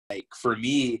for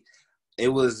me, it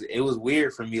was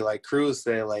weird for me. Like Cruz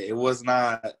said, like it was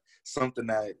not something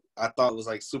that I thought was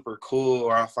like super cool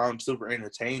or I found super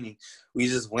entertaining. We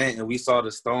just went and we saw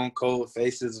the stone cold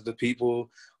faces of the people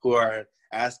who are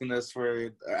asking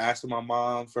my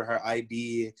mom for her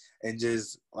ID, and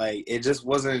just like it just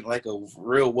wasn't like a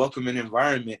real welcoming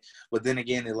environment. But then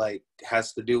again, it like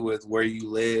has to do with where you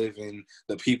live and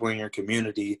the people in your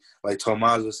community. Like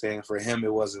Tomas was saying, for him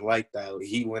it wasn't like that.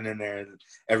 He went in there and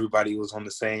everybody was on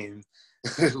the same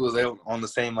was on the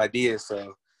same idea.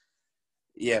 So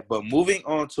yeah, but moving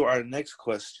on to our next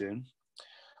question.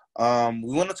 We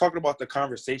want to talk about the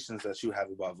conversations that you have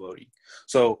about voting.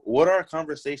 So what are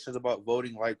conversations about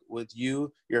voting like with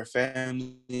you, your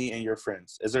family, and your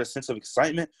friends? Is there a sense of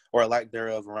excitement or a lack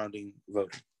thereof surrounding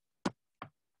voting?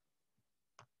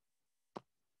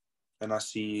 And I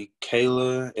see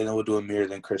Kayla, and then we'll do Amir,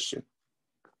 then Christian.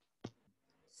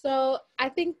 So I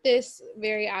think this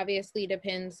very obviously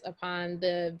depends upon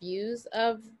the views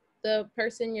of the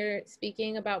person you're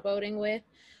speaking about voting with.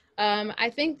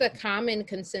 I think the common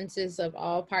consensus of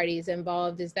all parties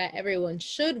involved is that everyone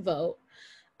should vote.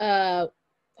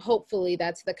 Hopefully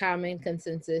that's the common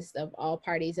consensus of all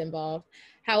parties involved.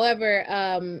 However,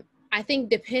 I think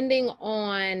depending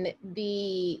on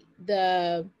the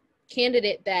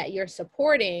candidate that you're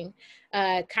supporting,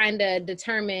 kind of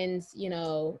determines,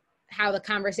 how the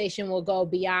conversation will go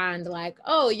beyond like,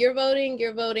 oh, you're voting,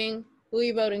 who are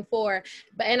you voting for?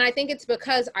 And I think it's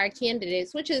because our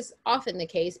candidates, which is often the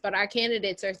case, but our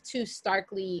candidates are two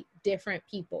starkly different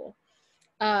people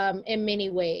in many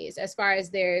ways, as far as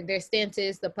their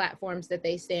stances, the platforms that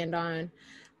they stand on.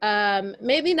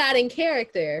 Maybe not in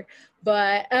character,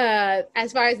 but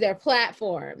as far as their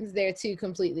platforms, they're two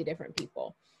completely different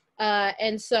people.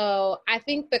 And so I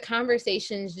think the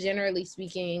conversations, generally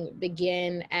speaking,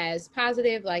 begin as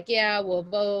positive, like, yeah, we'll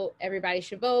vote, everybody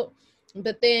should vote.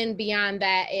 But then beyond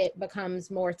that, it becomes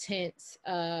more tense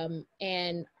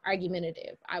and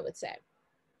argumentative, I would say,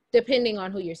 depending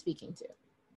on who you're speaking to.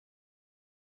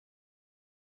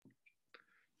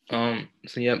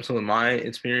 So in my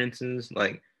experiences,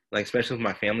 like especially with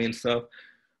my family and stuff,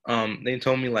 they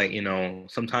told me like,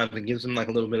 sometimes it gives them like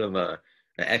a little bit of an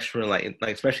extra like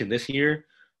especially this year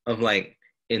of like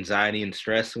anxiety and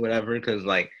stress or whatever, because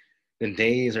like the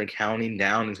days are counting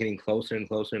down, it's getting closer and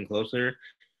closer and closer.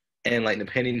 And like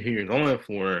depending who you're going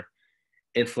for,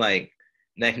 it's like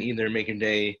that can either make your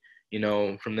day,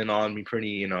 from then on be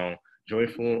pretty,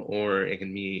 joyful, or it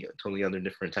can be a totally other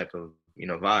different type of,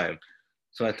 vibe.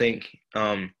 So I think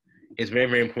it's very,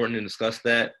 very important to discuss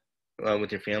that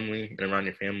with your family and around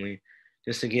your family,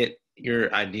 just to get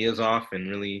your ideas off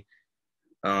and really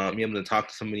be able to talk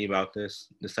to somebody about this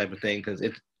type of thing, because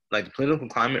it's like the political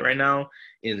climate right now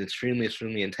is extremely,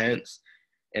 extremely intense,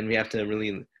 and we have to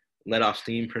really let off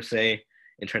steam per se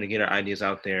and try to get our ideas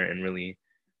out there, and really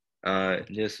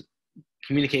just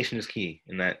communication is key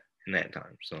in that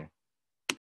time. So.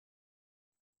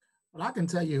 Well, I can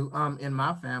tell you, in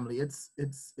my family, it's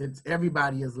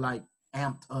everybody is like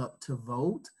amped up to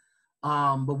vote.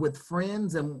 But with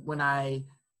friends and when I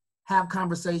have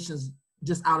conversations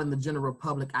just out in the general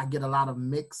public, I get a lot of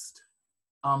mixed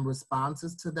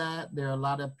responses to that. There are a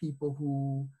lot of people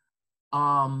who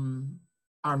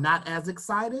are not as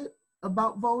excited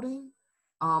about voting.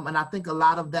 And I think a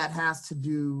lot of that has to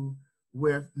do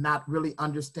with not really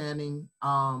understanding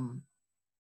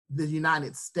the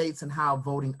United States and how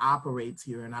voting operates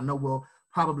here. And I know we'll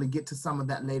probably get to some of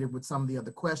that later with some of the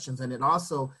other questions. And it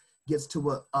also gets to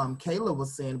what Kayla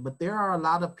was saying, but there are a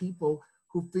lot of people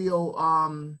who feel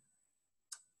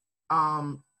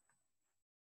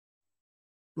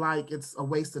like it's a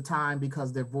waste of time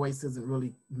because their voice isn't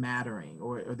really mattering,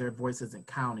 or their voice isn't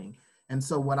counting. And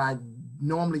so what I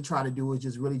normally try to do is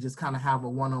just kind of have a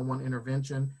one-on-one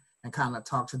intervention and kind of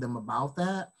talk to them about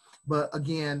that. But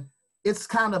again, it's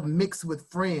kind of mixed with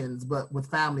friends, but with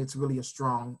family, it's really a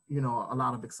strong, a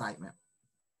lot of excitement.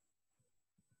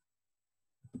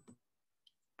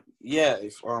 Yeah,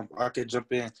 if I could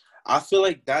jump in. I feel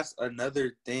like that's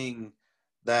another thing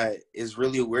that is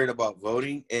really weird about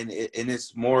voting, and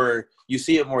it's more, you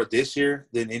see it more this year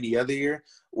than any other year,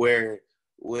 where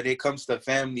when it comes to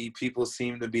family, people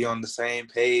seem to be on the same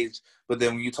page. But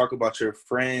then when you talk about your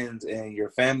friends and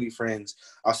your family friends,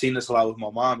 I've seen this a lot with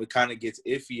my mom. It kind of gets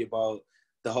iffy about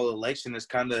the whole election. It's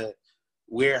kind of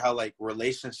weird how like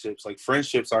relationships, like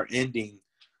friendships are ending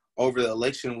over the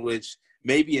election, which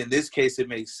maybe in this case it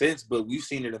makes sense, but we've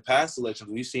seen it in past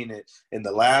elections. We've seen it in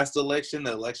the last election,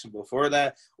 the election before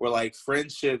that, where like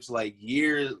friendships, like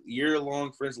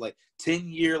year-long friends, like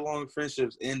 10-year-long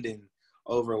friendships ending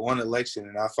over one election.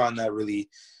 And I find that really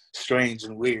strange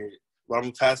and weird. but I'm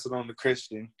gonna pass it on to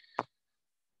Christian.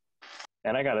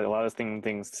 And I got a lot of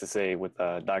things to say with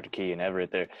Dr. Key and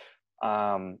Everett there.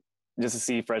 Just to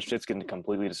see friendships getting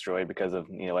completely destroyed because of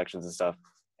elections and stuff.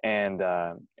 And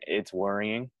it's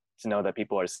worrying to know that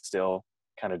people are still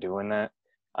kind of doing that.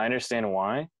 I understand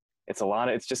why.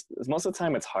 It's just most of the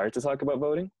time it's hard to talk about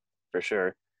voting, for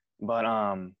sure. But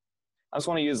I just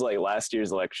want to use like last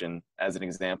year's election as an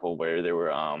example where there were,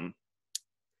 a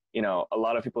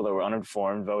lot of people that were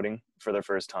uninformed voting for their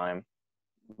first time,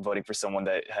 voting for someone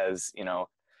that has,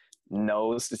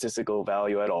 no statistical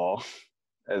value at all,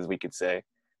 as we could say.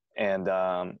 And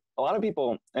a lot of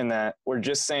people in that were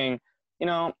just saying,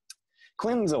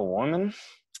 Clinton's a woman,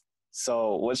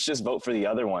 so let's just vote for the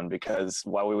other one because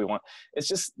why would we want? It's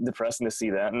just depressing to see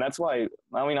that. And that's why,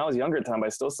 I was younger at the time, but I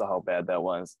still saw how bad that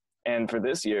was. And for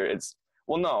this year,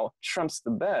 no, Trump's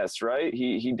the best, right?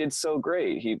 He did so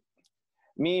great.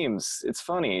 Memes, it's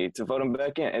funny to vote him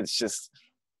back in.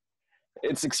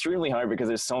 It's extremely hard because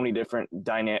there's so many different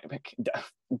dynamic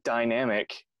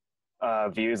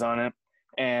views on it.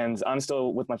 And I'm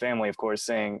still with my family, of course,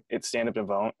 saying it's stand up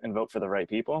and vote for the right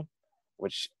people,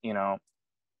 which,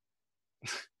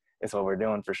 it's what we're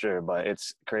doing for sure. But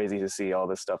it's crazy to see all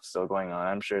this stuff still going on.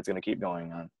 I'm sure it's going to keep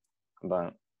going on.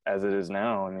 But as it is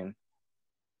now,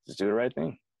 just do the right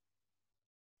thing.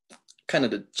 Kind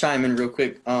of to chime in real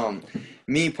quick,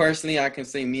 me personally, I can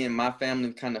say me and my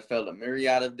family kind of felt a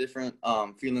myriad of different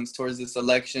feelings towards this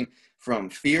election, from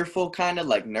fearful, kind of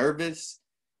like nervous,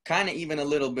 kind of even a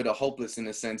little bit of hopeless in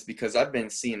a sense, because I've been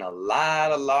seeing a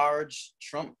lot of large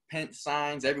Trump Pence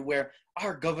signs everywhere.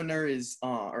 Our governor is,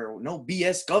 or no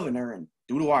BS governor, and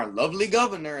due to our lovely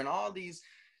governor, and all these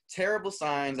terrible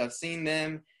signs. I've seen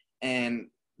them, and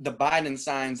the Biden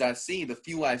signs I see, the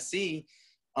few I see,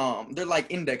 they're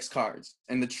like index cards,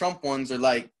 and the Trump ones are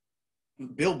like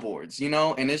billboards,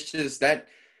 and it's just that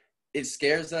it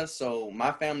scares us. So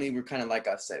my family, we're kind of, like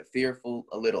I said, fearful,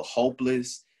 a little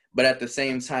hopeless, but at the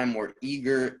same time, we're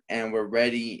eager and we're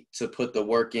ready to put the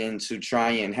work in to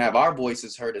try and have our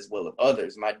voices heard as well as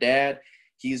others. My dad,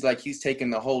 he's taking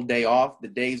the whole day off, the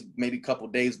days, maybe a couple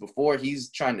days before.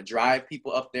 He's trying to drive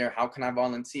people up there. How can I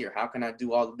volunteer? How can I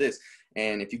do all of this?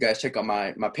 And if you guys check out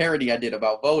my parody I did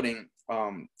about voting,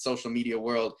 social media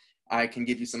world, I can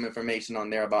give you some information on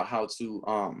there about how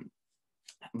to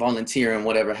volunteer and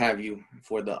whatever have you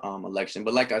for the election.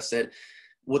 But like I said,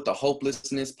 with the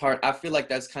hopelessness part, I feel like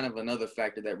that's kind of another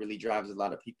factor that really drives a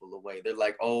lot of people away. They're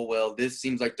like, oh, well, this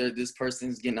seems like this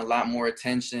person's getting a lot more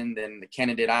attention than the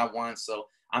candidate I want, so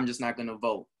I'm just not going to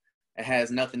vote. It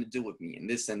has nothing to do with me and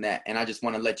this and that. And I just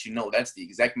want to let you know that's the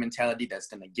exact mentality that's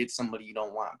going to get somebody you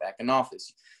don't want back in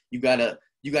office. You gotta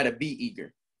be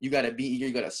eager. You got to be eager.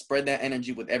 You got to spread that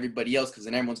energy with everybody else, because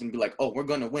then everyone's going to be like, oh, we're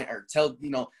going to win. Or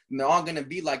they're all going to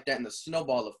be like that in the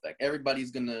snowball effect.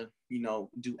 Everybody's going to,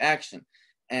 do action.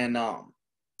 And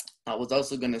I was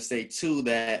also going to say, too,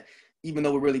 that even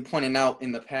though we're really pointing out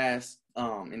in the past,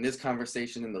 in this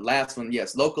conversation, in the last one,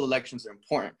 yes, local elections are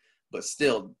important, but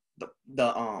still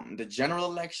the general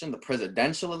election, the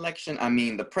presidential election,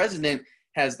 the president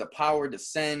has the power to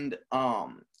send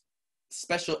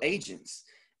special agents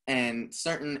and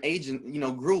certain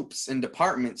groups and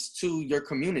departments to your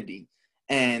community,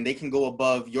 and they can go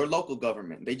above your local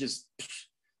government. They just,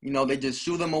 they just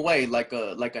shoo them away like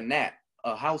a gnat,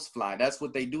 a housefly. That's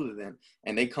what they do to them.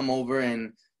 And they come over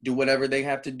and do whatever they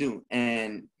have to do.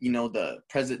 And, the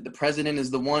president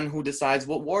is the one who decides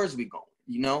what wars we go,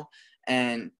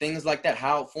 and things like that,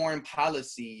 how foreign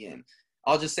policy. And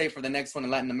I'll just say for the next one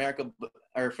in Latin America,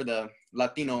 or for the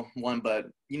Latino one, but,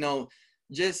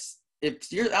 just,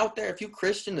 if you're out there, if you're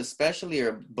Christian especially, or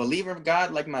a believer of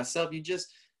God like myself, you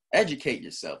just educate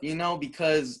yourself,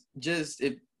 because just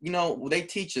if, they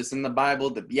teach us in the Bible,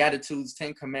 the Beatitudes,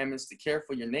 10 Commandments, to care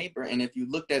for your neighbor. And if you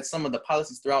looked at some of the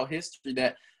policies throughout history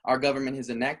that our government has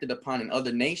enacted upon in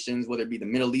other nations, whether it be the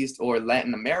Middle East or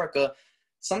Latin America,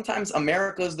 sometimes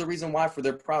America is the reason why for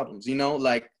their problems,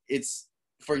 like it's,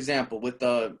 for example, with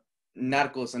the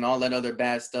narcos and all that other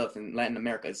bad stuff in Latin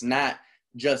America, it's not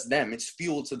just them, it's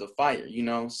fuel to the fire,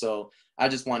 so I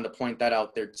just wanted to point that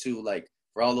out there too, like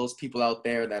for all those people out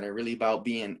there that are really about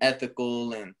being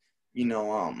ethical and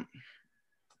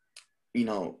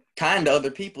kind to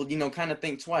other people, kind of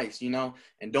think twice,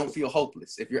 and don't feel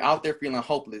hopeless. If you're out there feeling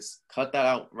hopeless, cut that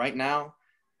out right now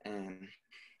and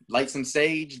light some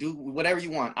sage, do whatever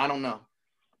you want. I don't know,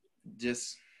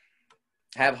 just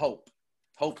have hope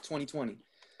 2020.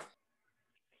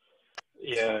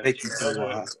 Yeah, Thank you so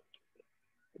much.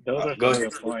 those are Go some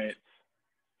ahead. good points.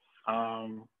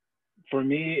 For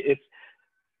me, it's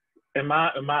in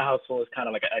my household, it's kind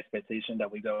of like an expectation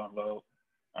that we go and vote.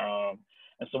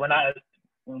 And so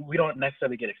we don't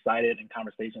necessarily get excited in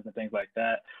conversations and things like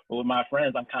that. But with my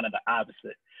friends, I'm kind of the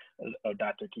opposite of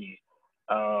Dr. Key.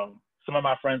 Some of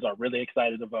my friends are really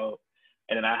excited to vote.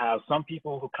 And then I have some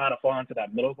people who kind of fall into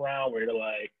that middle ground where they're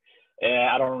like,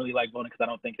 I don't really like voting because I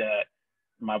don't think that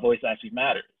my voice actually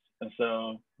matters. And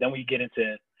so then we get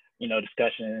into,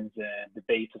 discussions and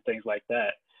debates and things like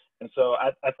that. And so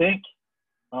I think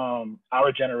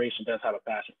our generation does have a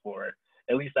passion for it,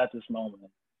 at least at this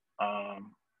moment.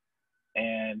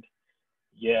 And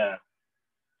yeah,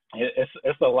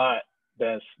 it's a lot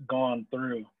that's gone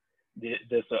through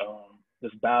this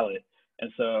ballot.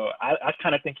 And so I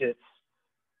kind of think it's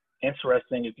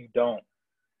interesting if you don't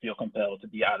feel compelled to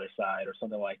be either side or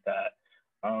something like that.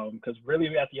 Because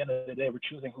really, at the end of the day, we're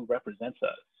choosing who represents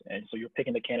us. And so you're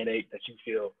picking the candidate that you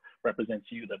feel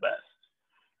represents you the best.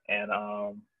 And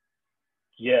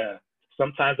yeah,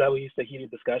 sometimes that leads to heated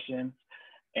discussions.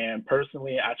 And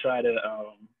personally, I try to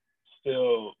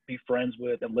still be friends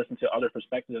with and listen to other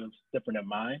perspectives different than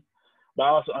mine. But I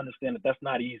also understand that that's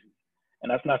not easy.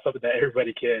 And that's not something that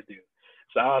everybody can do.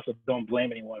 So I also don't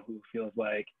blame anyone who feels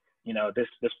like,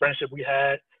 this friendship we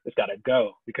had, it's got to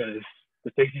go because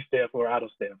the things you stand for, I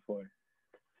don't stand for.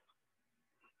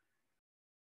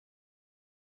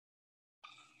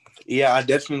 Yeah, I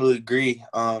definitely agree.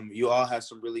 You all have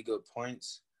some really good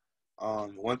points.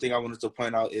 One thing I wanted to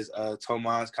point out is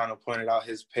Tomas kind of pointed out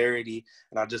his parody,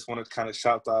 and I just want to kind of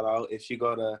shout that out. If you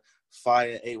go to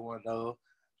Fire810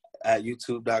 at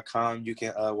youtube.com, you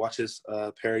can watch his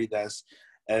parody. That's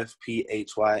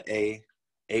FPHYA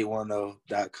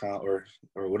 810.com or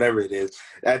whatever it is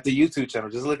at the YouTube channel.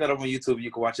 Just look that up on YouTube.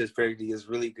 You can watch his parody. It's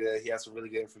really good. He has some really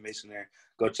good information there.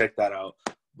 Go check that out.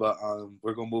 But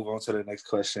we're gonna move on to the next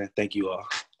question. Thank you all. All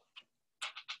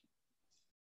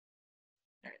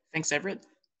right. Thanks, Everett.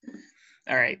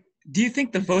 All right. Do you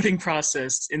think the voting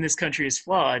process in this country is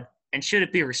flawed, and should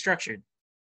it be restructured?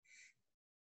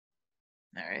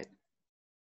 All right.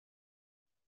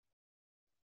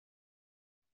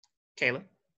 Kayla,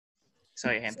 saw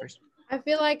your hand first. I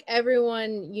feel like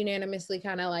everyone unanimously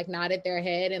kind of like nodded their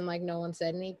head and like no one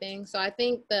said anything. So I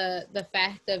think the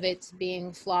fact of it's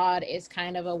being flawed is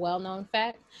kind of a well-known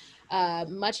fact.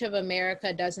 Much of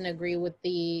America doesn't agree with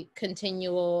the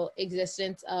continual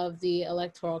existence of the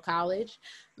Electoral College.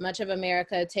 Much of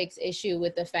America takes issue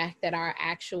with the fact that our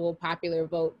actual popular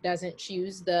vote doesn't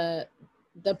choose the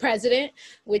president,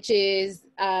 which is,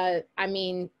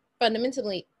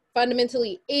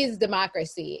 fundamentally is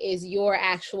democracy, is your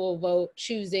actual vote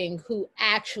choosing who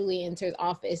actually enters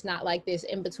office, not like this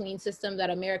in-between system that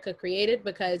America created,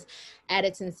 because at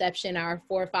its inception, our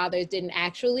forefathers didn't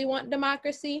actually want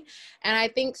democracy. And I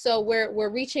think so we're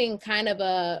reaching kind of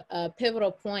a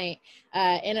pivotal point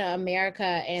in America,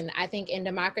 and I think in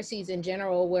democracies in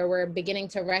general, where we're beginning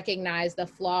to recognize the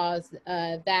flaws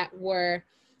that were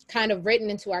kind of written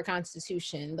into our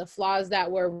Constitution, the flaws that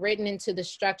were written into the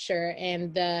structure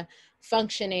and the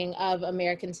functioning of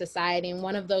American society. And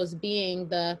one of those being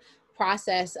the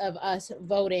process of us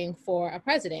voting for a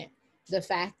president. The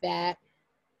fact that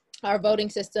our voting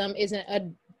system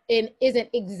isn't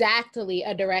exactly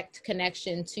a direct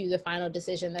connection to the final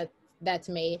decision that's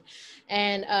made.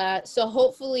 And so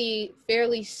hopefully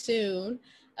fairly soon,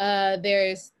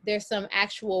 there's some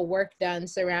actual work done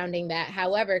surrounding that.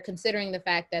 However, considering the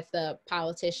fact that the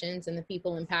politicians and the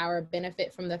people in power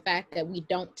benefit from the fact that we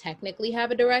don't technically have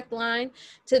a direct line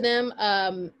to them,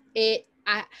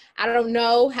 I don't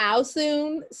know how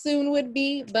soon would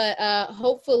be, but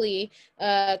hopefully,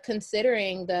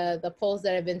 considering the polls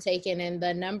that have been taken and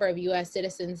the number of U.S.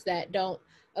 citizens that don't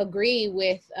agree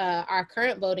with our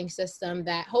current voting system,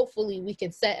 that hopefully we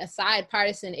can set aside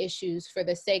partisan issues for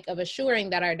the sake of assuring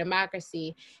that our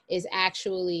democracy is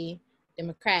actually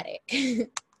democratic. All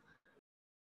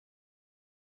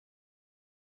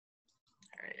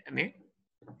right, Amir?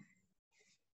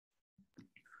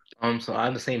 So I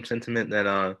have the same sentiment that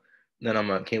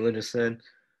Kayla just said.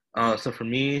 So for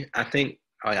me, I think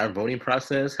our voting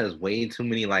process has way too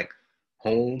many like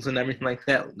holes and everything like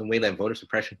that. The way that voter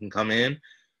suppression can come in.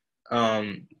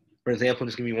 For example,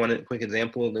 just give me one quick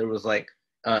example. There was like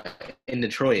in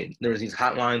Detroit, there was these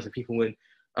hotlines that people would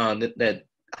that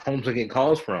homes would get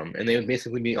calls from, and they would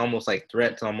basically be almost like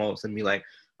threats almost, and be like,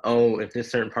 oh, if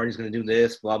this certain party's going to do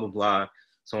this, blah blah blah,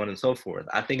 so on and so forth.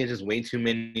 I think it's just way too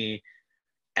many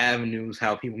avenues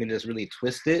how people can just really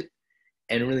twist it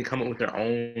and really come up with their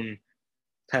own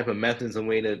type of methods, a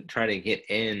way to try to get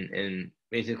in and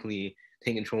basically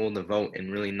take control of the vote and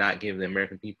really not give the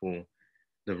American people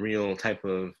the real type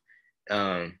of,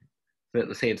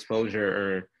 let's say, exposure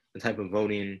or the type of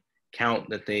voting count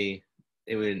that they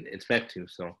would expect to.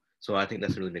 So So I think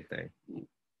that's a really big thing.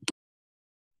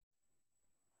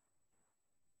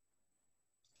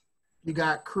 You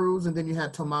got Cruz, and then you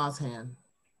had Tomas' hand.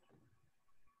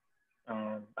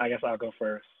 I guess I'll go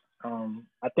first.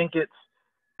 I think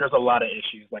there's a lot of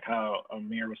issues, like how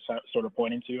Amir was sort of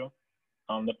pointing to.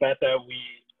 The fact that we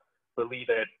believe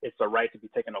that it's a right to be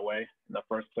taken away in the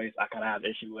first place, I kind of have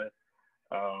issue with.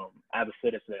 As a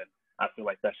citizen, I feel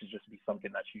like that should just be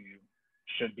something that you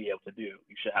should be able to do.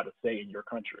 You should have a say in your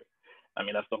country. I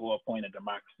mean, that's the whole point of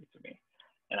democracy to me.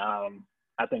 And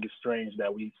I think it's strange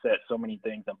that we set so many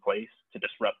things in place to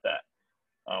disrupt that,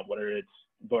 whether it's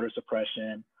voter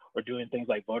suppression or doing things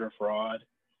like voter fraud,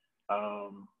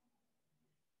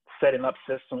 setting up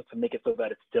systems to make it so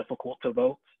that it's difficult to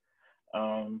vote.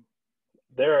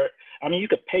 You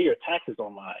could pay your taxes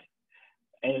online,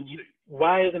 and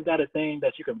why isn't that a thing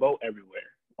that you can vote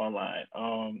everywhere online?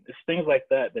 It's things like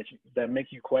that that make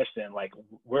you question, like,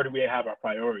 where do we have our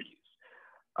priorities?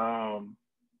 And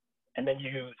then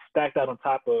you stack that on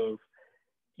top of,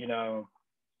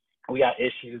 we got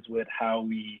issues with how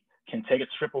we can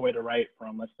strip away the right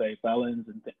from, let's say, felons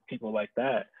and people like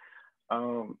that.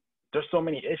 There's so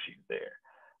many issues there.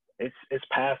 It's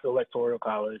past the electoral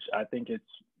college. I think it's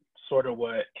sort of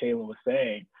what Kayla was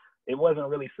saying. It wasn't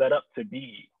really set up to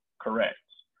be correct.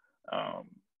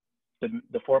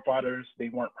 The forefathers, they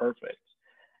weren't perfect,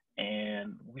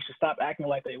 and we should stop acting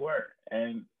like they were.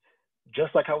 And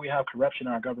just like how we have corruption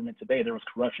in our government today, there was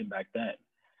corruption back then.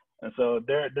 And so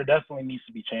there definitely needs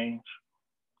to be change.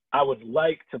 I would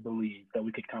like to believe that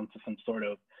we could come to some sort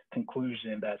of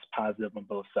conclusion that's positive on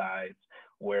both sides,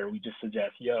 where we just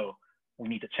suggest, we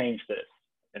need to change this,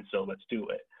 and so let's do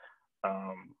it.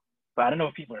 But I don't know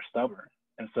if people are stubborn,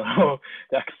 and so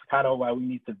that's kind of why we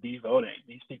need to be voting.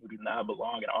 These people do not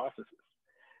belong in offices.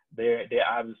 They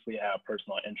obviously have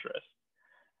personal interests.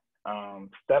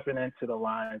 Stepping into the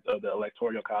lines of the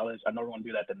electoral college, I know we're going to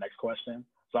do that the next question,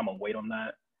 so I'm going to wait on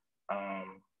that.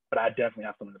 But I definitely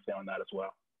have something to say on that as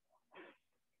well.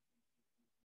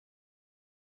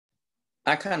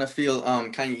 I kind of feel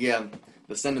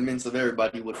the sentiments of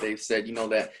everybody, what they've said,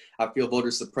 that I feel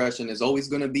voter suppression is always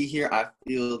going to be here. I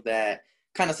feel that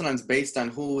kind of sometimes based on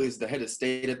who is the head of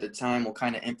state at the time will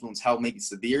kind of influence how maybe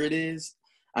severe it is.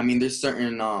 I mean, there's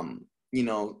certain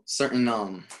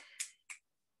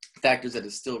factors that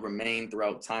have still remained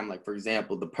throughout time, like, for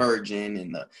example, the purging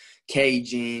and the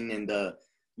caging and the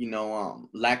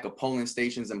lack of polling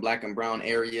stations in Black and brown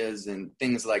areas and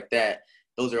things like that.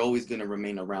 Those are always going to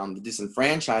remain around. The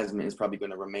disenfranchisement is probably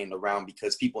going to remain around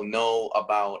because people know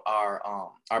about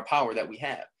our power that we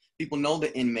have. People know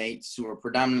the inmates who are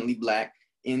predominantly Black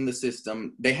in the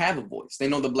system, they have a voice. They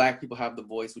know the Black people have the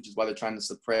voice, which is why they're trying to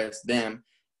suppress them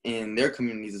in their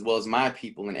communities, as well as my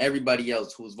people and everybody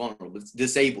else who is vulnerable,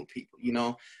 disabled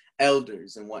people,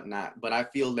 elders and whatnot. But I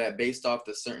feel that based off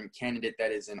the certain candidate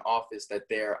that is in office, that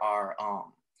there are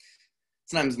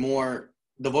sometimes more,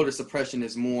 the voter suppression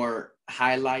is more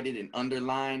highlighted and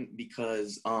underlined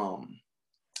because,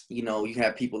 you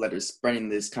have people that are spreading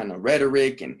this kind of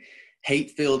rhetoric and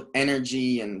hate-filled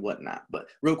energy and whatnot. But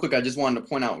real quick, I just wanted to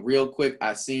point out real quick,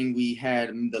 I seen we had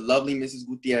the lovely Mrs.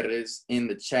 Gutierrez in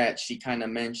the chat. She kind of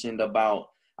mentioned about,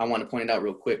 I want to point it out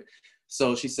real quick.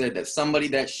 So she said that somebody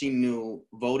that she knew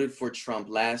voted for Trump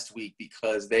last week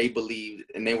because they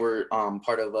believed, and they were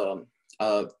part of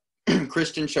a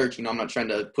Christian church. I'm not trying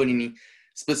to put any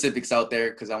specifics out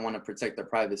there because I want to protect their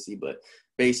privacy, but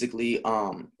basically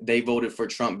they voted for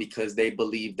Trump because they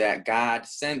believed that God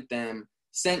sent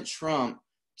Trump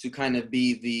to kind of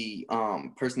be the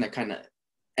person that kind of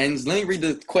ends. Let me read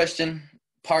the question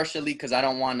partially because I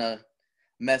don't want to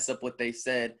mess up what they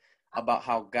said about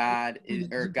how God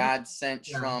sent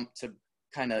Trump to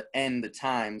kind of end the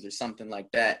times or something like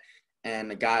that,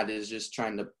 and God is just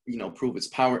trying to prove his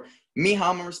power. Me, how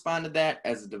I'm gonna respond to that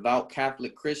as a devout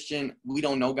Catholic Christian, we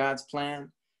don't know God's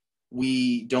plan.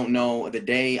 We don't know the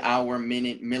day, hour,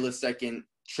 minute, millisecond,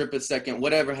 triplicesecond,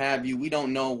 whatever have you. We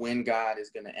don't know when God is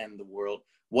going to end the world,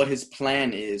 what his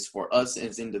plan is for us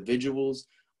as individuals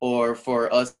or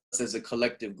for us as a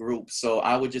collective group. So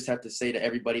I would just have to say to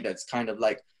everybody that's kind of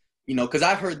like, because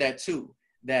I've heard that too,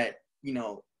 that,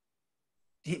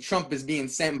 Trump is being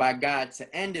sent by God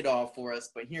to end it all for us.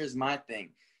 But here's my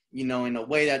thing, in a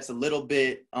way that's a little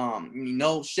bit,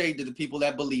 no shade to the people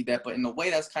that believe that, but in a way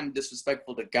that's kind of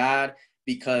disrespectful to God,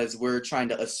 because we're trying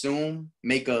to assume,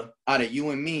 make out of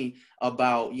you and me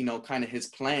about, kind of his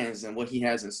plans and what he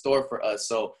has in store for us.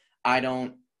 So I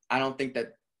don't think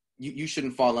that you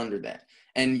shouldn't fall under that.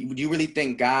 And do you really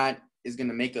think God is going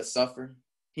to make us suffer?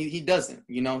 He doesn't,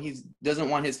 he doesn't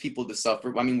want his people to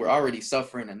suffer. I mean, we're already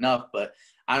suffering enough, but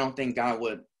I don't think God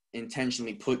would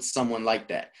intentionally put someone like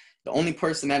that. The only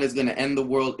person that is going to end the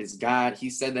world is God. He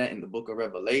said that in the book of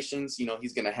Revelations. You know,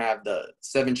 he's going to have the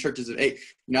 7 churches of 8.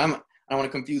 You know, I don't want to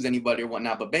confuse anybody or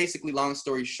whatnot, but basically, long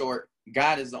story short,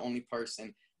 God is the only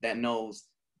person that knows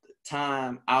the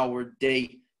time, hour,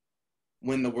 date,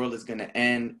 when the world is going to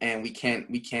end, and we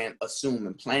can't assume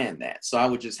and plan that. So I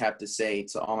would just have to say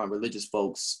to all my religious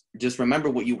folks, just remember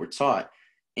what you were taught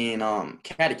in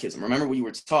catechism. Remember what you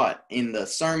were taught in the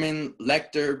sermon,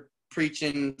 lecture,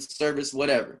 preaching, service,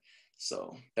 whatever.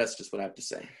 So that's just what I have to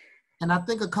say. And I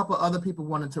think a couple other people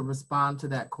wanted to respond to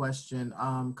that question,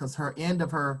 because her end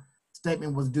of her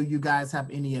statement was, do you guys have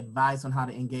any advice on how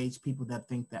to engage people that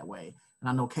think that way? And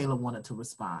I know Kayla wanted to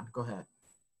respond. Go ahead.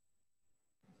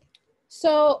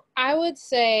 So I would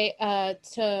say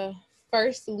to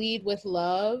first lead with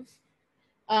love,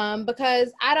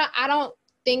 because I don't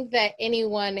think that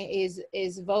anyone is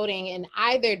voting in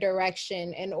either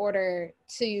direction in order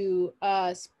to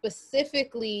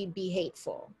specifically be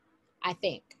hateful.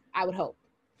 I would hope.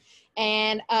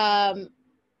 And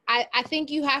I think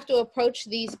you have to approach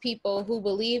these people who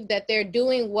believe that they're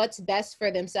doing what's best for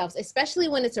themselves, especially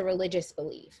when it's a religious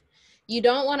belief. You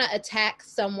don't want to attack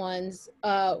someone's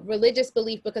religious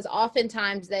belief, because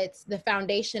oftentimes that's the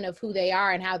foundation of who they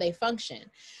are and how they function.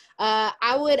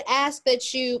 I would ask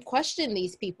that you question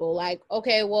these people, like,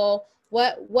 okay, well,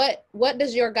 what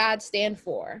does your God stand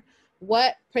for?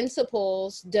 What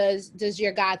principles does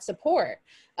your God support?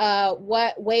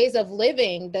 What ways of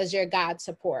living does your God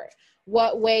support?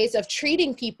 What ways of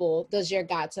treating people does your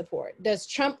God support? Does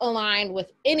Trump align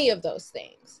with any of those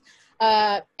things?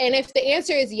 And if the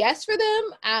answer is yes for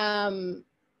them,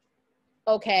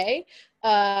 okay.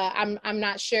 I'm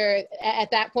not sure at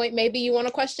that point, maybe you want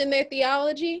to question their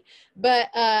theology, but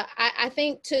I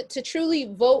think to truly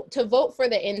vote for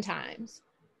the end times,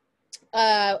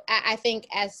 I think,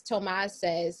 as Tomas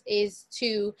says, is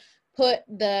to put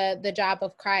the job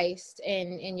of Christ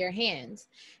in your hands.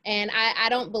 And I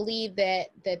don't believe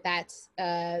that's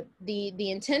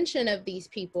the intention of these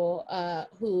people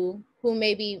who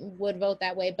maybe would vote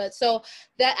that way. But so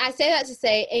that I say that to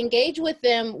say, engage with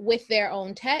them with their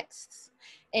own texts,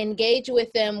 engage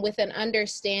with them with an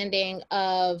understanding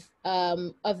of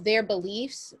their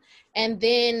beliefs, and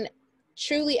then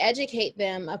truly educate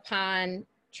them upon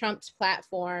Trump's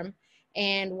platform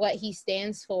and what he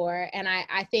stands for. And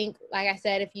I think, like I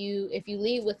said, if you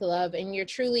lead with love and you're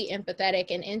truly empathetic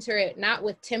and enter it not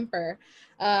with temper,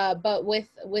 but with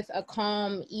a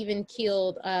calm, even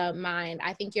keeled mind,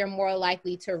 I think you're more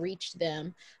likely to reach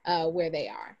them where they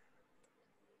are.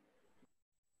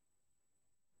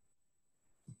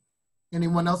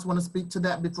 Anyone else want to speak to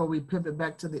that before we pivot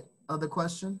back to the other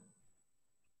question?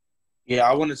 Yeah,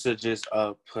 I wanted to just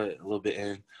put a little bit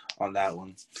in on that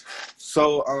one.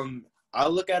 So I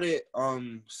look at it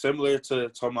similar to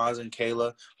Tomas and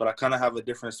Kayla, but I kind of have a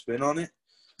different spin on it.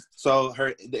 So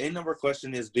the end of her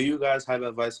question is, do you guys have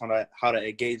advice on how to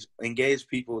engage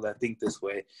people that think this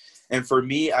way? And for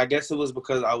me, I guess it was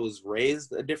because I was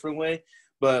raised a different way.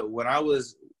 But when I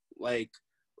was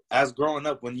as growing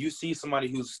up, when you see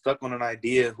somebody who's stuck on an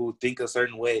idea, who think a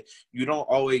certain way, you don't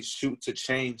always shoot to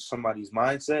change somebody's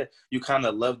mindset. You kind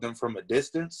of love them from a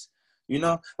distance. You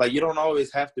know, like, you don't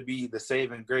always have to be the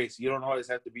saving grace. You don't always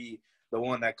have to be the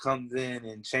one that comes in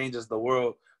and changes the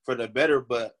world for the better,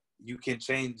 but you can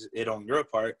change it on your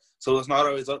part. So it's not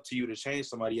always up to you to change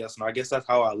somebody else. And I guess that's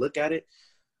how I look at it,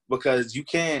 because you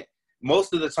can't,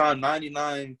 most of the time,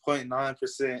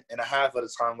 99.9% and a half of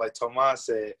the time, like Tomas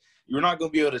said, you're not going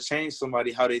to be able to change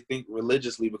somebody how they think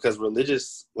religiously, because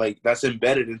religious, that's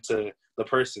embedded into the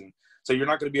person. So you're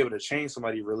not going to be able to change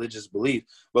somebody's religious belief.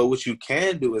 But what you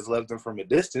can do is love them from a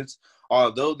distance,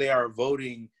 although they are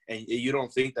voting and you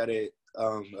don't think that it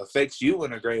affects you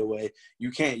in a great way.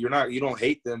 You don't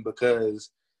hate them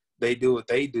because they do what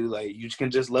they do. Like, you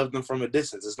can just love them from a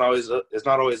distance. It's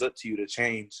not always up to you to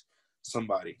change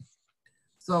somebody.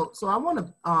 So I want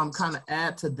to kind of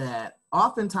add to that.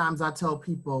 Oftentimes I tell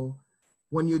people,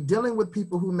 when you're dealing with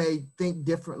people who may think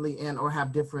differently or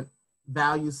have different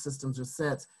value systems or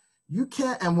sets, you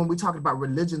can't, and when we talk about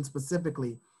religion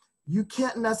specifically, you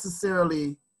can't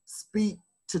necessarily speak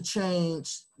to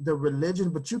change the religion,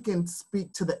 but you can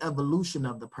speak to the evolution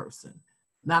of the person,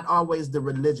 not always the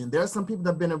religion. There are some people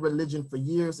that have been in religion for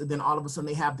years, and then all of a sudden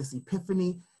they have this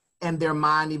epiphany and their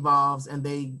mind evolves and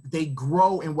they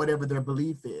grow in whatever their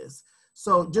belief is.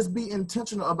 So just be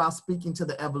intentional about speaking to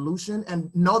the evolution, and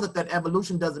know that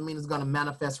evolution doesn't mean it's going to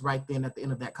manifest right then at the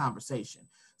end of that conversation.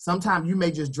 Sometimes you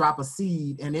may just drop a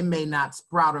seed and it may not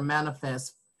sprout or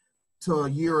manifest to a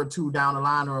year or two down the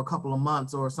line, or a couple of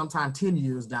months, or sometime 10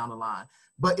 years down the line.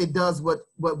 but it does what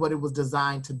it was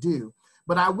designed to do.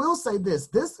 But I will say this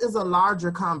is a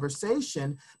larger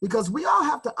conversation, because we all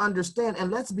have to understand,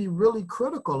 and let's be really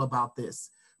critical about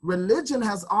this. Religion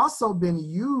has also been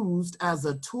used as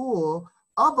a tool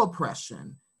of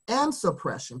oppression and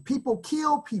suppression. People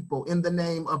kill people in the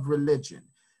name of religion.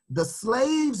 The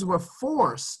slaves were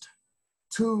forced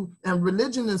to, and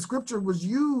religion in scripture was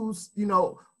used,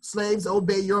 slaves,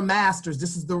 obey your masters.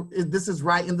 This is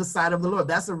right in the sight of the Lord.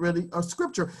 That's a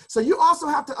scripture. So you also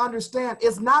have to understand,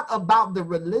 it's not about the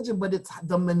religion, but it's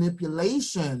the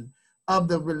manipulation of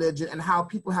the religion and how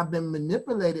people have been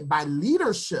manipulated by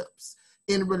leaderships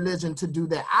in religion to do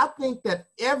that. I think that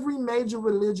every major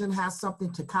religion has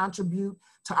something to contribute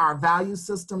to our value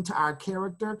system, to our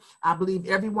character. I believe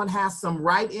everyone has some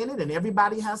right in it and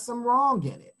everybody has some wrong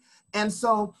in it. And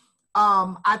so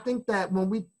I think that when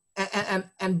we,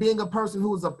 and being a person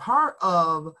who is a part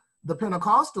of the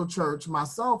Pentecostal church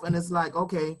myself, and it's like,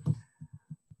 okay,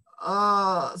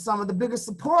 some of the biggest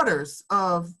supporters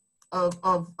of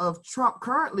Trump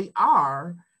currently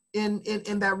are in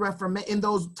that in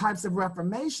those types of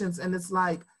reformations. And it's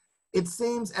like, it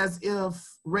seems as if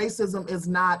racism is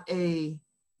not a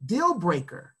deal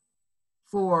breaker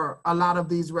for a lot of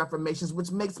these reformations,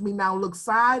 which makes me now look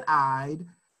side-eyed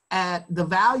at the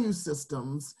value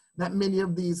systems that many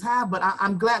of these have. But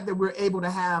I'm glad that we're able to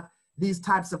have these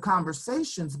types of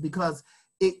conversations, because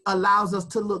it allows us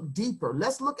to look deeper.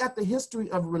 Let's look at the history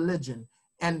of religion.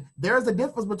 And there's a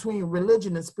difference between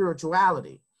religion and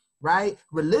spirituality, right?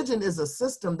 Religion is a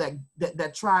system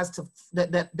that tries to,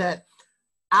 that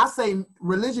I say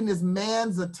religion is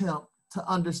man's attempt to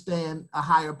understand a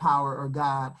higher power or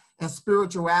God. And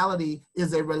spirituality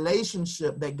is a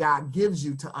relationship that God gives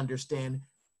you to understand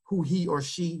who he or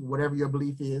she, whatever your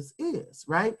belief is,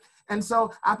 right? And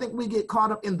so I think we get caught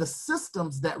up in the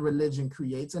systems that religion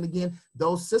creates. And again,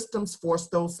 those systems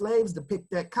forced those slaves to pick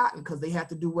that cotton because they had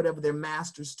to do whatever their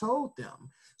masters told them.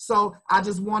 So I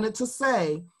just wanted to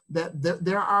say that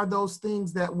there are those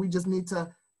things that we just need to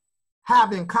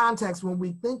have in context when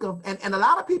we think of, and a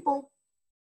lot of people,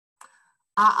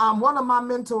 one of my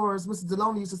mentors, Mr.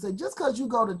 Deloney, used to say, just because you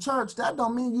go to church, that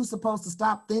don't mean you're supposed to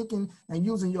stop thinking and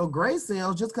using your gray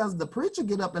cells just because the preacher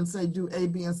get up and say do A,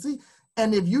 B, and C.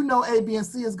 And if you know A, B, and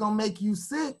C is going to make you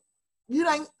sick,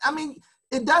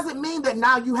 it doesn't mean that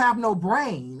now you have no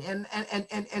brain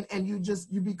and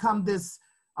you become this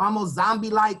almost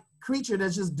zombie-like creature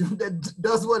that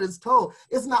does what it's told.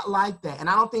 It's not like that. And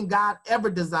I don't think God ever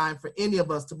designed for any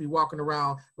of us to be walking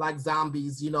around like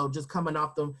zombies, just coming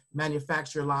off the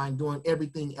manufacturer line, doing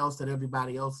everything else that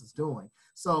everybody else is doing.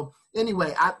 So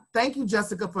anyway, I thank you,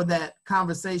 Jessica, for that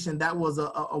conversation. That was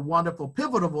a wonderful,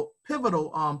 pivotal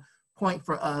point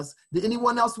for us. Did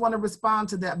anyone else want to respond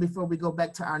to that before we go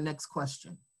back to our next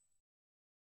question?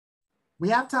 We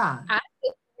have time.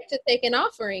 To take an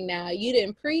offering now. You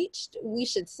didn't preach, we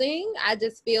should sing. I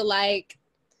just feel like,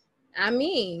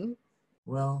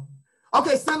 well,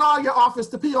 okay, send all your offers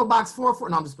to P.O. Box 44.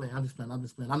 No, I'm just playing.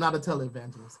 I'm not a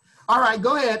televangelist. All right,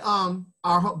 go ahead.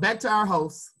 Back to our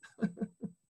host.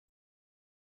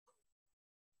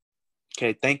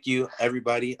 Okay, thank you,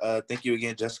 everybody. Thank you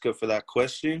again, Jessica, for that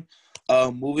question.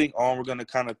 Moving on, we're going to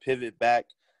kind of pivot back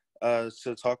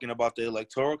to talking about the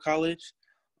Electoral College.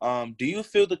 Do you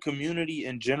feel the community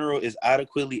in general is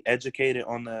adequately educated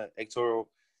on the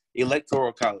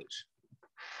Electoral College?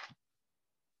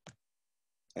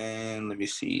 And let me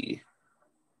see.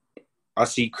 I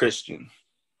see Christian.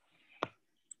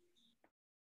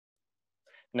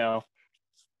 No.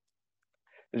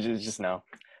 Just no.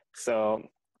 So,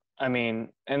 and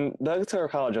the Electoral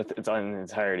College, it's in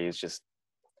its entirety, is just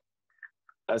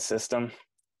a system,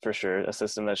 for sure. A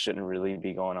system that shouldn't really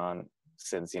be going on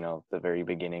since, the very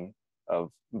beginning of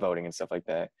voting and stuff like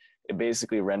that. It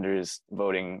basically renders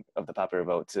voting of the popular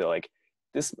vote to like,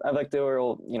 this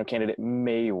electoral, candidate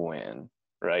may win,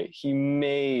 right? He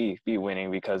may be winning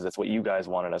because that's what you guys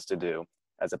wanted us to do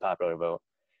as a popular vote.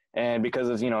 And because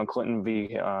of, Clinton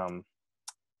v.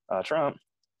 Trump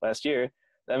last year,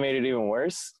 that made it even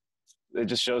worse. It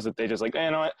just shows that they just like,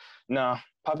 you know what? No,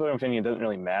 popular opinion doesn't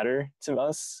really matter to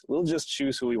us. We'll just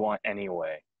choose who we want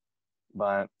anyway.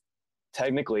 But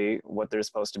technically, what they're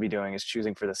supposed to be doing is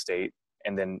choosing for the state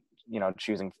and then,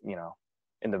 choosing,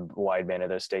 in the wide band of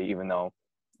their state, even though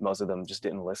most of them just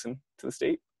didn't listen to the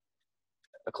state.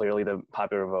 Clearly, the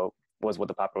popular vote was what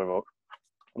the popular vote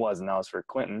was, and that was for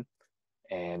Clinton.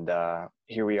 And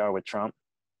here we are with Trump,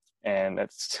 and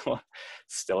that's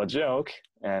still a joke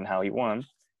and how he won.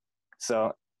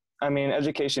 So,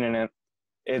 education in it,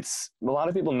 it's a lot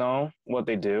of people know what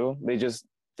they do. They just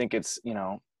think it's,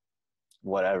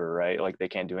 whatever, right? Like they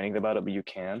can't do anything about it, but you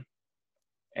can.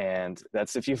 And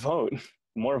that's if you vote.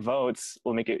 More votes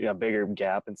will make it a bigger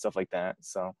gap and stuff like that.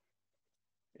 So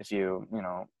if you,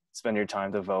 spend your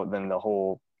time to vote, then the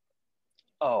whole,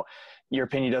 oh, your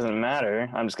opinion doesn't matter,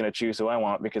 I'm just going to choose who I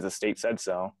want because the state said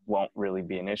so, won't really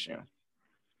be an issue.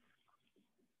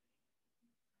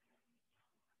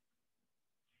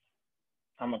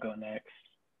 I'm gonna go next.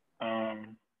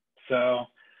 So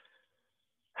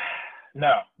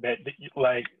no, that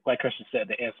like Christian said,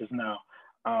 the answer is no.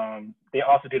 They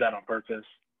also do that on purpose.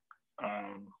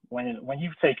 When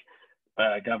you take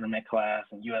government class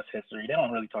and U.S. history, they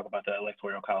don't really talk about the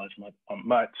electoral college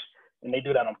much, and they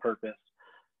do that on purpose.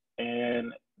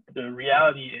 And the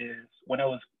reality is, when it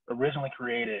was originally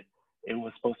created, it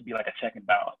was supposed to be like a check and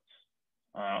balance.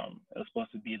 It was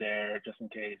supposed to be there just in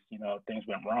case, things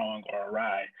went wrong or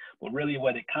awry. But really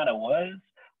what it kind of was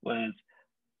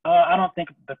I don't think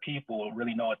the people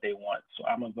really know what they want. So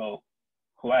I'm going to vote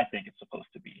who I think it's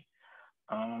supposed to be.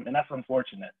 And that's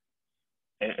unfortunate.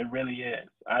 It really is.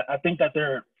 I think that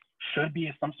there should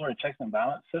be some sort of checks and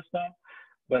balance system,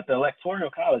 but the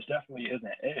electoral college definitely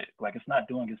isn't it. Like, it's not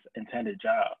doing its intended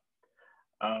job.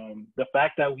 The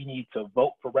fact that we need to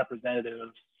vote for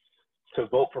representatives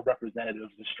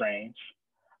is strange.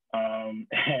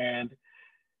 And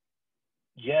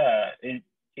yeah, it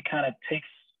kind of takes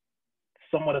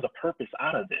somewhat of the purpose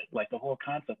out of it, like the whole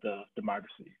concept of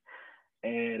democracy.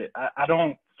 And I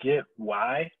don't get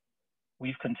why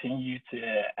we've continued to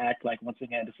act like, once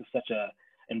again, this is such a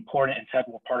important,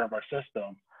 integral part of our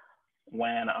system,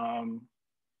 when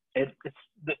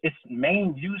its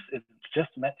main use is just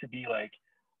meant to be like,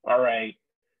 all right,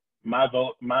 my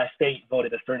state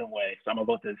voted a certain way, so I'm gonna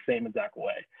vote the same exact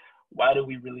way. Why do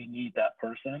we really need that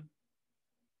person?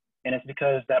 And it's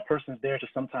because that person's there to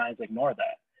sometimes ignore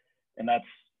that, and that's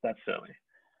silly.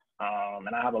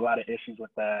 And I have a lot of issues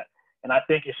with that, and I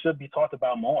think it should be talked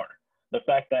about more. The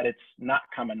fact that it's not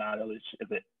common knowledge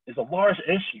is a large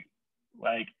issue.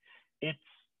 Like, it's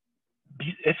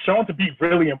shown to be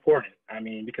really important. I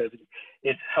mean, because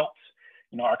it helped,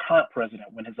 our current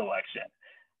president win his election.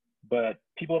 But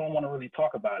people don't want to really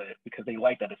talk about it because they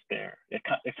like that it's there.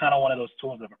 It's kind of one of those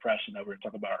tools of oppression that we were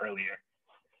talking about earlier.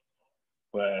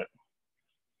 But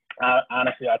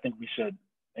honestly, I think it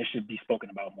should be spoken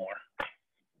about more,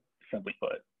 simply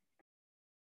put.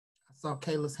 I saw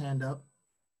Kayla's hand up.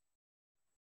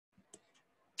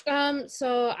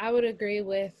 So I would agree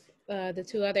with the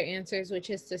two other answers, which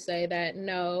is to say that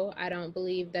no, I don't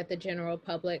believe that the general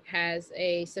public has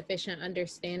a sufficient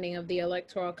understanding of the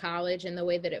Electoral College and the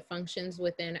way that it functions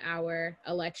within our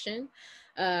election,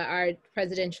 our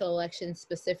presidential election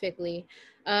specifically.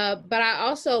 But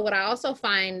what I also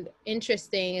find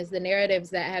interesting is the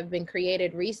narratives that have been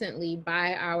created recently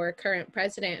by our current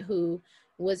president, who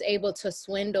was able to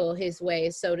swindle his way,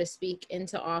 so to speak,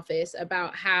 into office,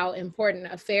 about how important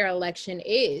a fair election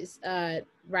is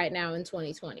right now in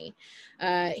 2020.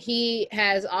 He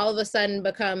has all of a sudden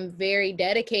become very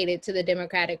dedicated to the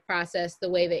democratic process the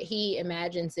way that he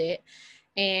imagines it,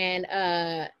 and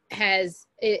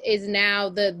is now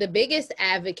the biggest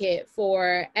advocate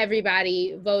for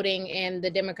everybody voting and the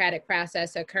democratic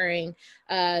process occurring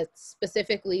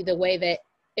specifically the way that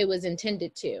it was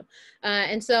intended to.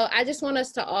 And so I just want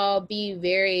us to all be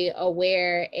very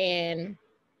aware and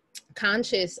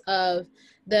conscious of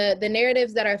the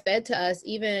narratives that are fed to us,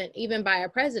 even by our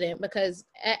president, because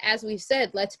as we've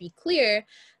said, let's be clear,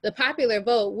 the popular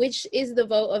vote, which is the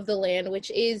vote of the land,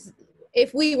 which is,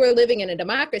 if we were living in a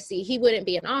democracy, he wouldn't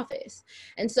be in office.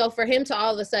 And so for him to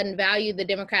all of a sudden value the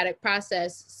democratic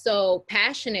process so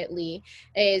passionately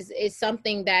is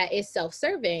something that is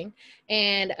self-serving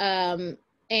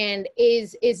and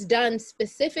is done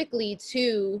specifically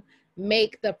to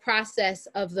make the process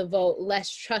of the vote less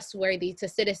trustworthy to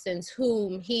citizens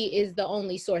whom he is the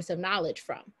only source of knowledge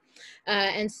from.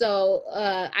 And so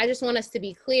I just want us to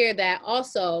be clear that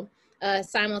also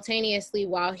simultaneously,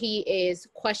 while he is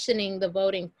questioning the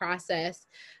voting process,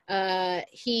 there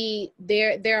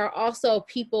are also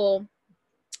people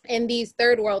in these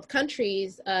third world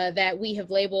countries that we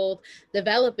have labeled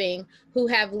developing, who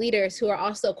have leaders who are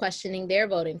also questioning their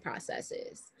voting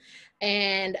processes.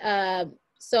 And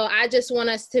so I just want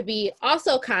us to be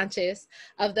also conscious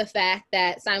of the fact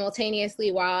that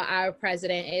simultaneously, while our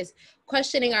president is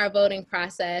questioning our voting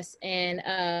process and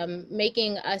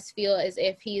making us feel as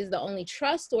if he is the only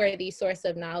trustworthy source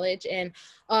of knowledge, and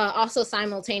also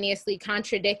simultaneously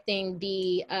contradicting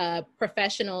the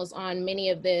professionals on many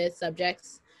of the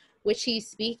subjects which he's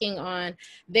speaking on,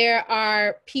 there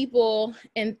are people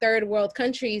in third world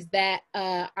countries that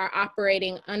are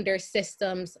operating under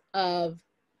systems of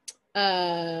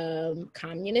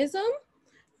communism,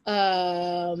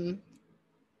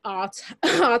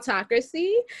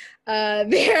 autocracy.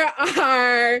 There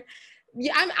are,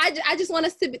 yeah, I just want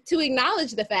us to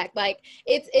acknowledge the fact, like,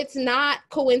 it's not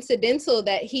coincidental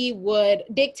that he would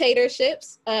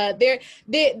dictatorships. There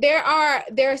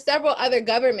are several other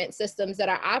government systems that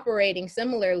are operating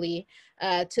similarly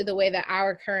to the way that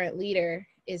our current leader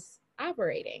is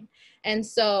operating. And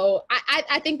so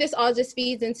I think this all just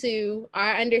feeds into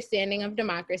our understanding of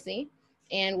democracy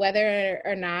and whether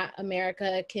or not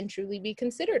America can truly be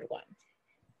considered one.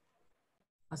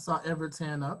 I saw Everett's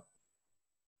hand up.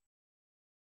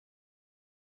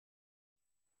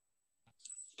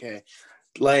 Okay,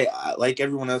 like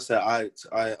everyone else said, I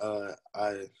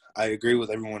agree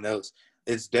with everyone else.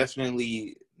 It's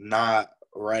definitely not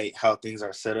right how things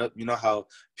are set up. You know how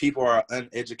people are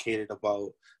uneducated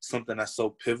about something that's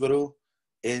so pivotal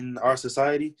in our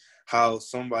society. How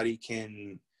somebody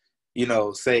can, you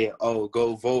know, say, "Oh,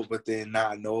 go vote," but then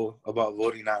not know about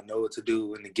voting, not know what to do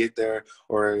when to get there.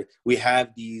 Or we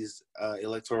have these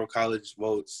electoral college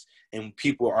votes, and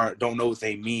people don't know what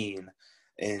they mean.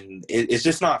 And it's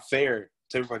just not fair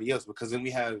to everybody else, because then we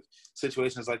have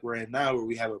situations like we're in now where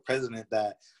we have a president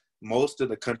that most of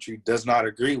the country does not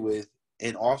agree with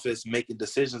in office, making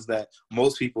decisions that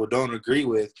most people don't agree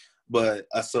with, but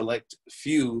a select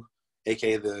few,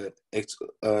 aka but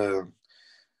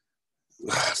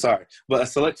a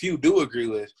select few do agree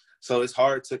with. So it's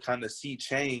hard to kind of see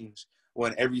change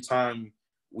when every time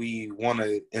we want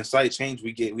to incite change,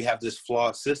 we have this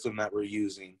flawed system that we're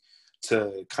using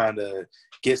to kind of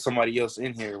get somebody else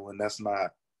in here when that's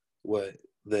not what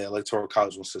the Electoral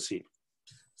College wants to see.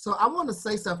 So I want to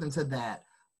say something to that.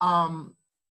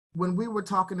 When we were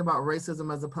talking about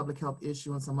racism as a public health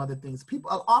issue and some other things, people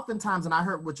oftentimes, and I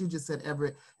heard what you just said,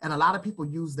 Everett, and a lot of people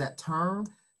use that term,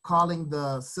 calling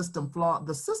the system flawed.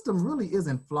 The system really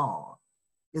isn't flawed.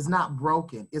 It's not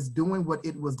broken. It's doing what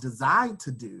it was designed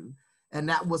to do. And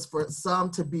that was for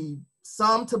some to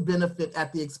benefit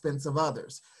at the expense of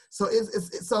others. So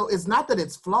it's not that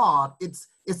it's flawed. It's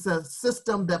a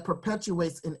system that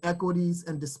perpetuates inequities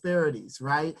and disparities,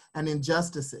 right? And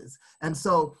injustices. And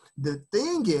so the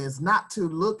thing is not to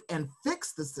look and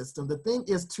fix the system. The thing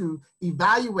is to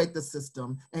evaluate the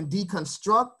system and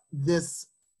deconstruct this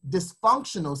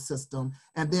dysfunctional system,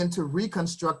 and then to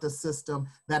reconstruct a system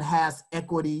that has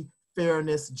equity,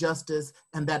 fairness, justice,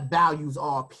 and that values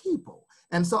all people.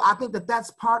 And so I think that that's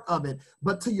part of it.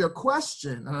 But to your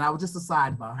question, and I was just a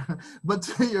sidebar, but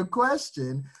to your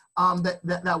question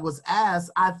that was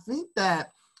asked, I think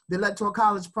that the Electoral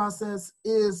College process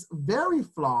is very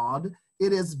flawed.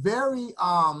 It is very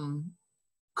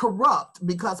corrupt,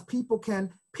 because people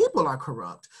are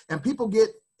corrupt, and people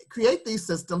create these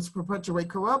systems to perpetuate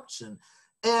corruption.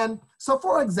 And so,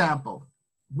 for example,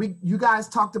 you guys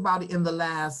talked about it in the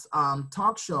last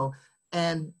talk show,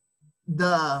 and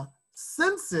the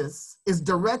census is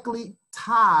directly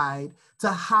tied to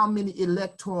how many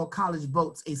electoral college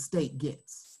votes a state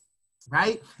gets,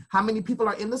 right? How many people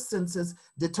are in the census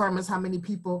determines how many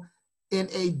people in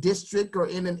a district or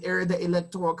in an area the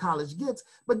electoral college gets.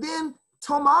 But then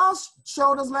Tomas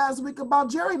showed us last week about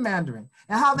gerrymandering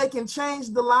and how they can change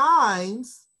the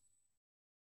lines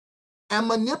and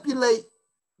manipulate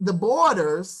the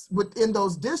borders within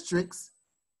those districts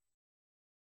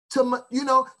to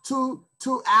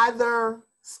either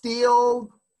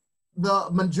steal the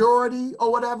majority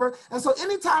or whatever. And so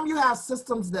anytime you have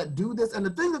systems that do this, and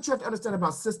the thing that you have to understand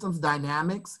about systems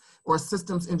dynamics or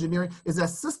systems engineering is that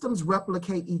systems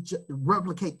replicate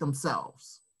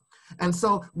themselves. And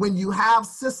so when you have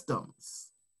systems,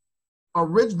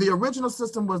 the original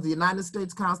system was the United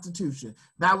States Constitution.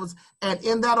 And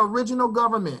in that original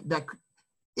government, that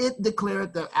it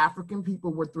declared that African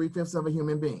people were 3/5 of a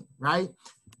human being, right?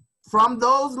 From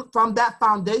that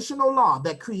foundational law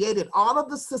that created all of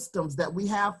the systems that we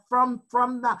have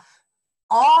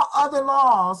all other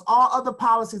laws, all other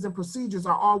policies and procedures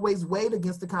are always weighed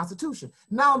against the Constitution.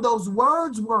 Now those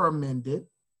words were amended,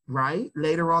 right?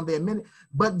 Later on they amended,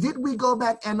 but did we go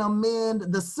back and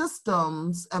amend the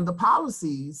systems and the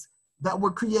policies that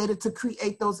were created to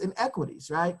create those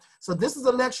inequities, right? So this is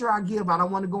a lecture I give. I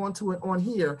don't want to go into it on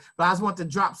here, but I just want to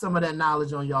drop some of that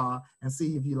knowledge on y'all and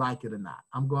see if you like it or not.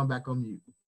 I'm going back on mute.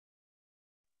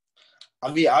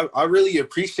 I mean, I really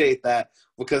appreciate that,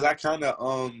 because that kind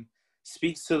of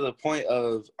speaks to the point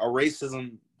of a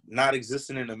racism not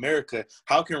existing in America.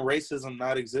 How can racism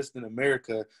not exist in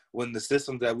America when the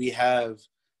systems that we have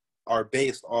are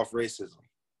based off racism?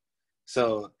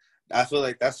 So I feel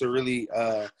like that's a really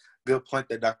good point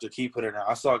that Dr. Key put in there.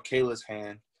 I saw Kayla's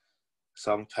hand,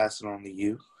 so I'm passing on to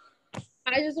you.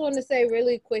 I just want to say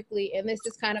really quickly, and this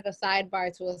is kind of a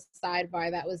sidebar to a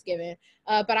sidebar that was given,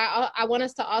 but I want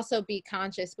us to also be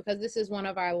conscious, because this is one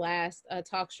of our last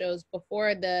talk shows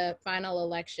before the final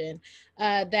election,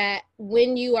 that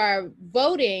when you are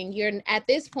voting, you're at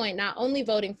this point not only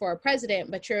voting for a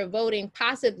president, but you're voting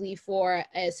possibly for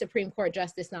a Supreme Court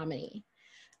justice nominee.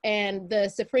 And the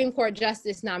Supreme Court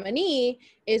justice nominee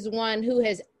is one who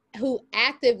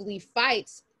actively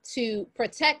fights to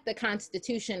protect the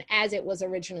Constitution as it was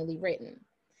originally written.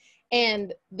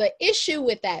 And the issue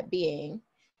with that being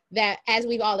that, as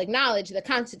we've all acknowledged, the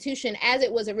Constitution as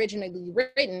it was originally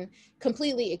written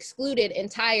completely excluded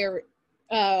entire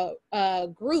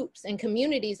groups and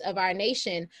communities of our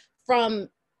nation from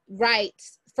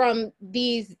rights, from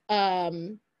these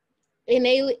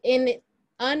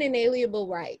unalienable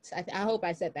rights. I hope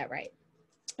I said that right.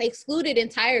 Excluded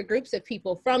entire groups of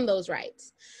people from those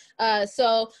rights.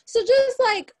 So just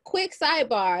like quick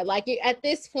sidebar, like at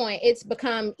this point, it's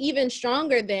become even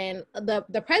stronger than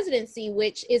the presidency,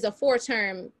 which is a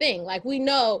 4-term thing. Like we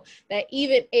know that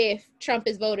even if Trump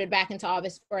is voted back into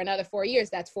office for another 4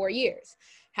 years, that's 4 years.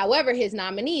 However, his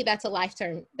nominee, that's a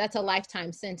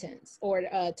lifetime sentence or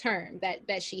a term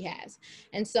that she has.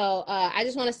 And so I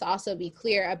just want us to also be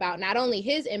clear about not only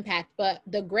his impact, but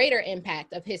the greater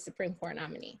impact of his Supreme Court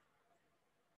nominee.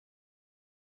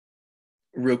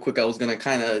 Real quick, I was going to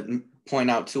kind of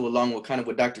point out too, along with kind of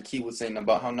what Dr. Key was saying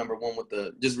about how number one with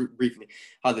the, briefly,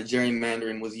 how the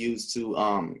gerrymandering was used to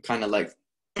kind of like,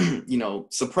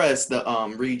 suppress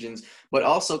the regions, but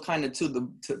also kind of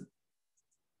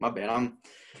my bad,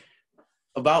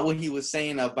 about what he was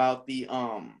saying about the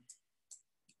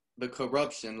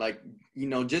corruption. Like,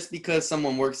 just because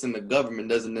someone works in the government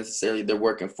doesn't necessarily they're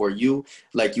working for you.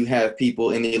 Like you have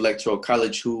people in the electoral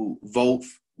college who vote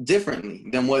differently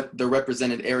than what the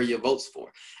represented area votes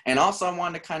for. And also I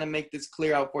wanted to kind of make this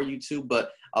clear out for you too,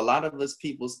 but a lot of us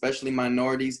people, especially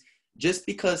minorities, just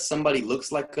because somebody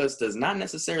looks like us does not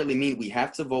necessarily mean we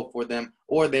have to vote for them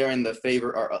or they're in the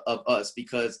favor of us,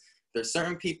 because there's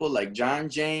certain people like John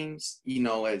James,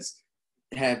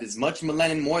 have as much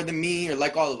melanin more than me, or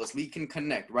like all of us, we can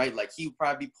connect, right? Like he would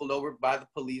probably be pulled over by the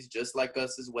police just like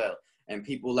us as well, and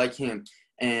people like him.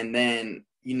 And then,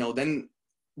 then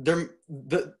their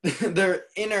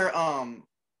inner, kind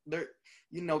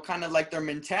of like their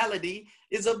mentality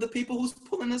is of the people who's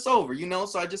pulling us over,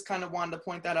 So I just kind of wanted to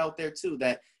point that out there too,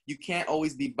 that you can't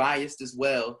always be biased as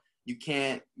well. You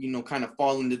can't, kind of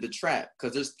fall into the trap,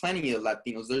 because there's plenty of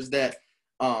Latinos. There's that,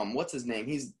 what's his name?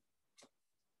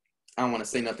 I don't want to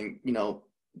say nothing, no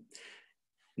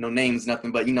names,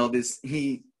 nothing, but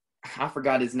I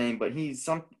forgot his name, but he's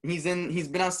been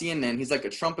on CNN. He's like a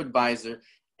Trump advisor,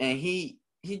 and he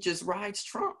just rides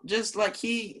Trump, just like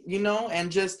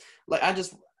and just like,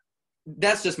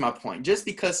 that's just my point. Just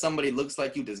because somebody looks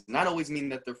like you does not always mean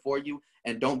that they're for you,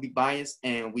 and don't be biased.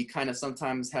 And we kind of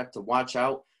sometimes have to watch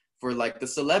out for like the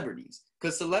celebrities,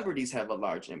 because celebrities have a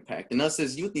large impact, and us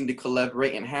as youth need to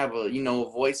collaborate and have a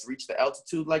voice, reach the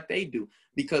altitude like they do,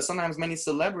 because sometimes many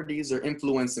celebrities are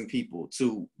influencing people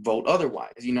to vote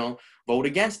otherwise, vote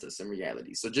against us in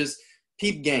reality. So just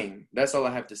peep game. That's all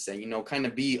I have to say, kind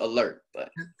of be alert.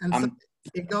 But so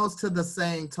it goes to the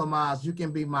saying, Tomas, you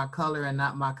can be my color and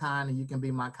not my kind, and you can be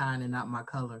my kind and not my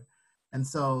color. And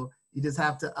so you just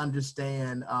have to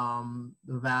understand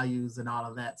the values and all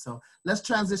of that. So let's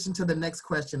transition to the next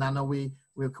question. I know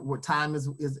we're time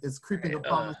is creeping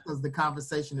upon us, because the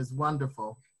conversation is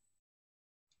wonderful.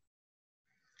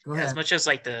 Go ahead. As much as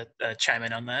like the chime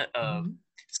in on that,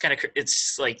 it's kind of,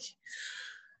 it's like,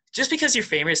 just because you're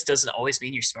famous doesn't always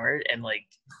mean you're smart, and like,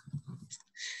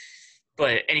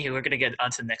 but anyway, we're gonna get on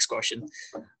to the next question.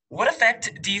 What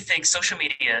effect do you think social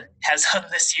media has on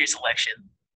this year's election?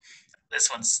 This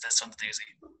one's doozy.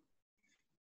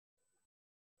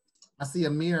 I see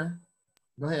Amir.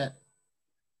 Go ahead.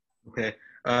 Okay.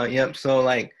 Yep. So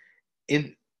like,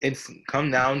 it's come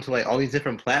down to like all these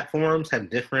different platforms have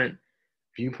different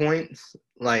viewpoints.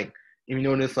 Like, you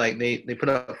notice like they put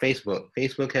up Facebook.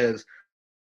 Facebook has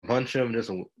a bunch of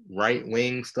just right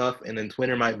wing stuff, and then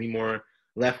Twitter might be more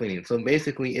left leaning. So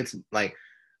basically, it's like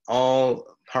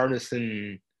all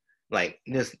partisan, like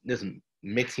this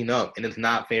mixing up, and it's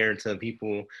not fair to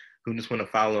people who just want to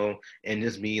follow and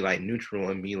just be like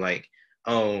neutral and be like,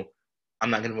 oh,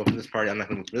 I'm not gonna vote for this party, I'm not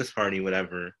gonna vote for this party,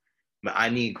 whatever. But I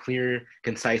need clear,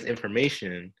 concise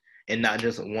information and not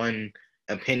just one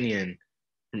opinion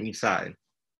from each side.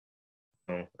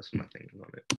 So that's my thinking on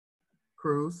it.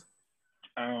 Cruz?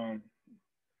 I'm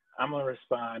gonna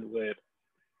respond with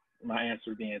my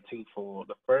answer being twofold.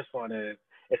 The first one is,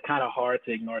 it's kind of hard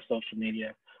to ignore social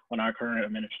media when our current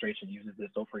administration uses it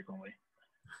so frequently.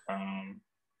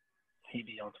 He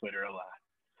be on Twitter a lot.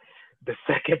 The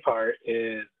second part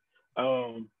is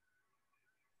our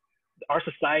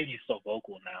society is so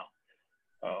vocal now.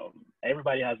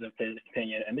 Everybody has an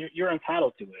opinion, and you're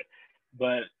entitled to it.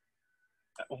 But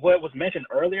what was mentioned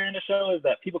earlier in the show is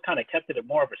that people kind of kept it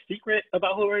more of a secret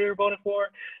about who they were voting for.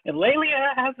 And lately,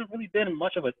 it hasn't really been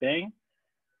much of a thing.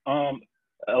 A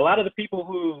lot of the people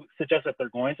who suggest that they're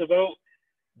going to vote,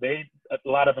 a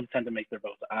lot of them tend to make their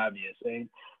votes obvious. And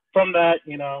from that,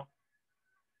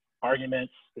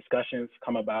 arguments, discussions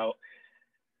come about.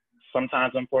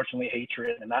 Sometimes, unfortunately,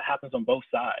 hatred, and that happens on both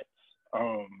sides.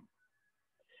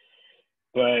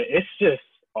 But it's just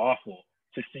awful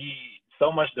to see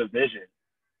so much division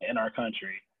in our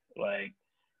country. Like,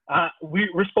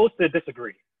 we're supposed to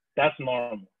disagree. That's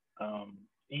normal.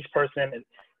 Each person,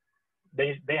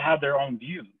 they have their own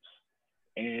views.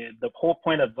 And the whole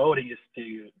point of voting is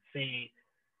to see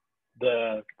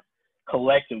the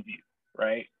collective view,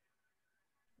 right?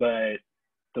 But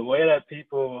the way that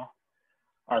people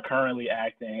are currently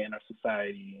acting in our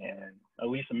society, and at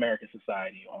least American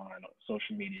society, on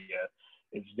social media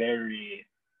is very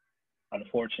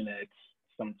unfortunate,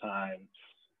 sometimes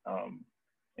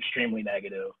extremely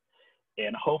negative.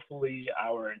 And hopefully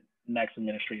our next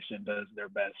administration does their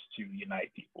best to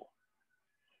unite people.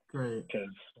 Great.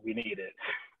 Because we need it.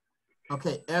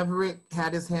 Okay, Everett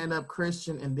had his hand up,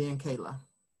 Christian, and then Kayla.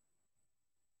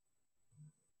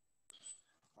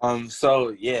 So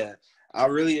yeah, I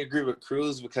really agree with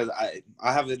Cruz, because I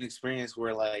have an experience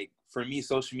where, like, for me,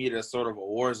 social media is sort of a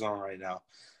war zone right now.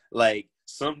 Like,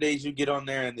 some days you get on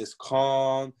there and it's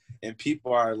calm and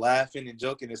people are laughing and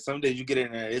joking, and some days you get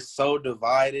in there, it's so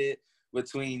divided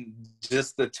between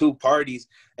just the two parties.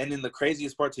 And then the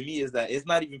craziest part to me is that it's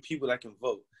not even people that can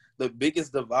vote. The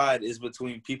biggest divide is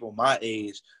between people my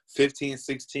age, 15,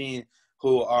 16,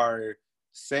 who are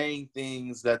saying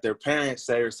things that their parents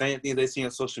say, or saying things they see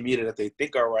on social media that they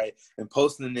think are right, and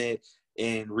posting it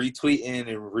and retweeting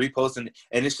and reposting.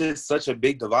 And it's just such a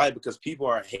big divide because people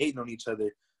are hating on each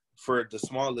other for the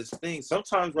smallest things,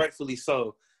 sometimes rightfully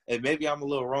so. And maybe I'm a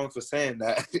little wrong for saying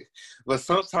that, but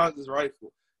sometimes it's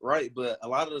rightful, right? But a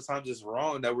lot of the times it's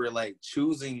wrong that we're like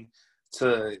choosing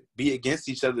to be against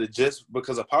each other just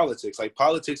because of politics. Like,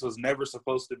 politics was never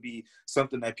supposed to be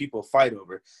something that people fight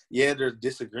over. Yeah, there's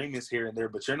disagreements here and there,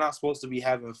 but you're not supposed to be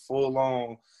having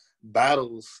full-on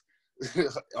battles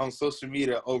on social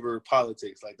media over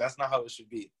politics. Like, that's not how it should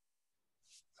be.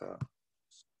 So.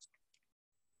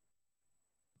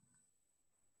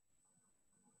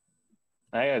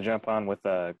 I gotta jump on with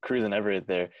Cruz and Everett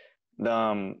there.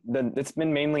 It's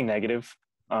been mainly negative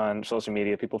on social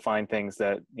media. People find things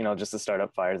that, just to start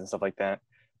up fires and stuff like that.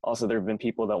 Also, there have been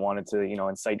people that wanted to,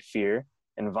 incite fear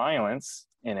and violence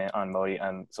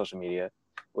on social media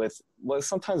with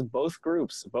sometimes both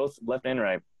groups, both left and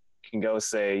right, can go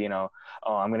say, oh,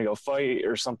 I'm going to go fight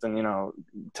or something,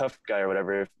 tough guy or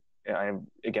whatever, if I'm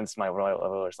against my royal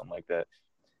level or something like that.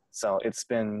 So it's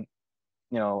been,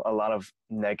 a lot of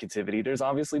negativity. There's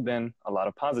obviously been a lot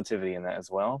of positivity in that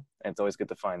as well. And it's always good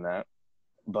to find that.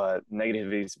 But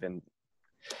negativity's been,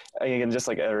 again, just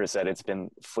like Everett said, it's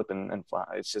been flipping and fly.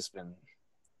 It's just been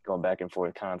going back and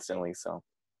forth constantly. So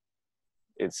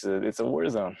it's a war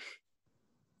zone.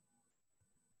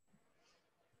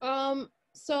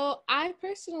 So I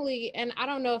personally, and I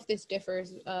don't know if this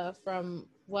differs from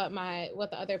what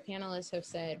the other panelists have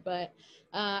said, but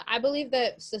I believe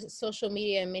that social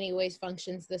media in many ways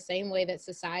functions the same way that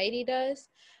society does.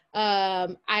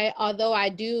 Although I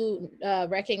do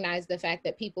recognize the fact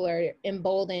that people are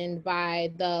emboldened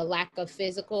by the lack of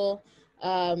physical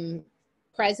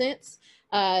presence,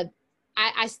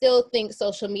 I still think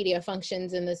social media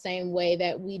functions in the same way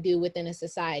that we do within a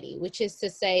society, which is to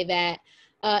say that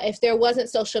if there wasn't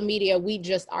social media, we'd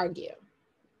just argue.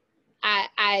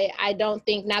 I don't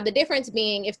think, now the difference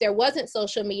being, if there wasn't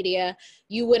social media,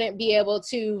 you wouldn't be able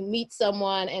to meet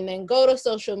someone and then go to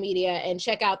social media and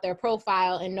check out their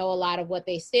profile and know a lot of what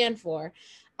they stand for.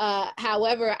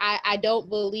 However, I don't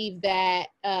believe that,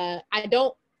 I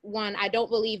don't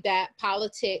believe that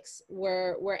politics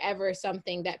were ever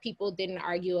something that people didn't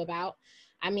argue about.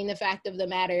 I mean, the fact of the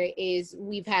matter is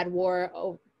we've had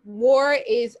war. War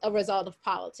is a result of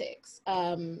politics.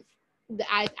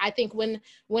 I think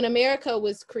when America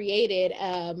was created,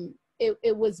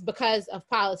 it was because of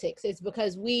politics. It's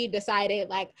because we decided,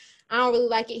 like, I don't really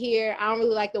like it here. I don't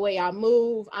really like the way y'all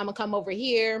move. I'm gonna come over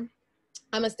here.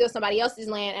 I'm gonna steal somebody else's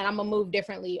land and I'm gonna move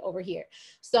differently over here.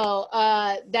 So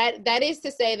that is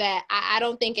to say that I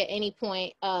don't think at any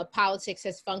point politics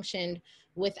has functioned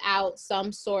without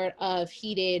some sort of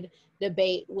heated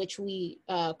debate, which we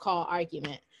call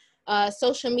argument.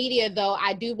 Social media, though,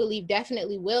 I do believe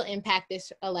definitely will impact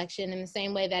this election in the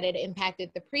same way that it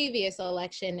impacted the previous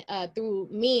election through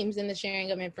memes and the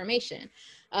sharing of information.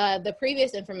 The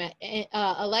previous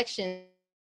election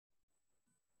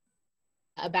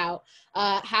about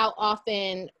how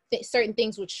often certain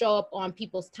things would show up on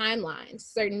people's timelines,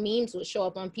 certain memes would show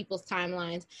up on people's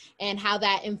timelines, and how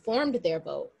that informed their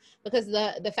vote. Because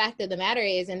the fact of the matter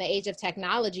is, in the age of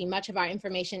technology, much of our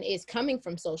information is coming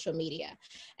from social media.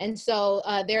 And so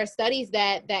there are studies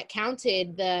that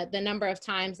counted the number of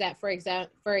times that, for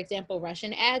example,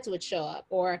 Russian ads would show up,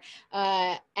 or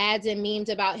ads and memes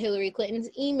about Hillary Clinton's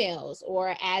emails,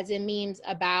 or ads and memes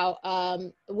about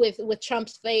with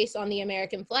Trump's face on the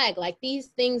American flag. Like, these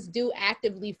things do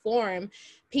actively form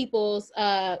people's,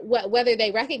 whether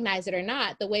they recognize it or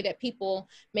not, the way that people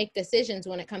make decisions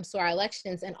when it comes to our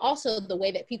elections, and also the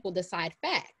way that people decide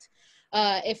fact.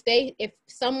 If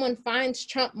someone finds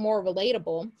Trump more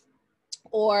relatable,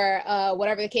 or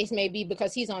whatever the case may be,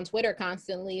 because he's on Twitter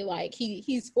constantly, like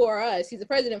he's for us, he's the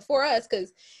president for us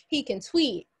because he can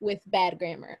tweet with bad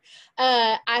grammar,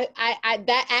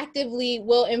 that actively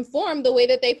will inform the way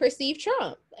that they perceive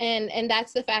Trump, and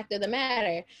that's the fact of the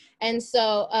matter. And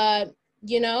so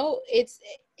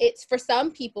it's for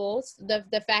some people,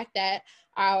 the fact that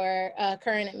our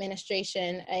current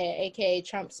administration, aka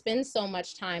Trump, spends so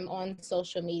much time on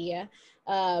social media,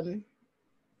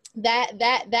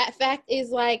 that fact is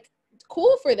like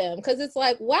cool for them, because it's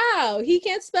like, wow, he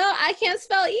can't spell, I can't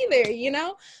spell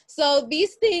either, so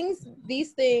these things,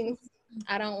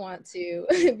 I don't want to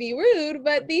be rude,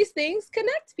 but these things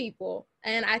connect people,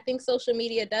 and I think social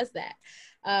media does that.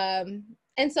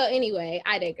 And so anyway,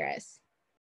 I digress.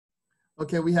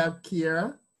 Okay, we have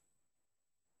Kiera.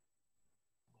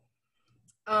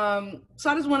 So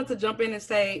I just wanted to jump in and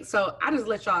say, so I just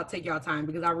let y'all take y'all time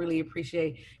because I really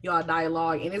appreciate y'all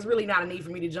dialogue, and it's really not a need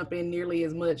for me to jump in nearly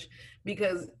as much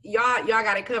because y'all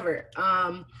got it covered.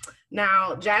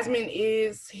 Now Jasmine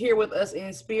is here with us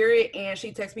in spirit, and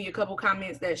she texted me a couple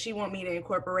comments that she want me to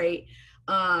incorporate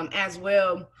as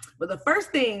well. But the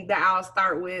first thing that I'll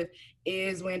start with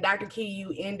is when Dr. Key,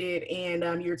 you ended,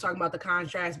 and you were talking about the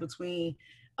contrast between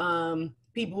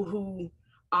people who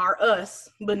are us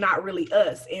but not really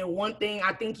us. And one thing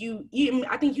I think you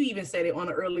even said it on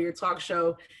an earlier talk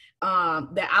show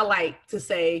that I like to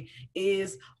say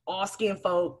is all skin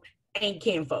folk ain't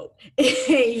kin folk.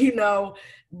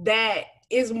 That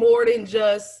is more than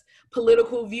just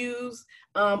political views.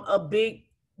 A big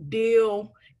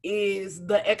deal is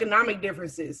the economic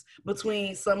differences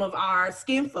between some of our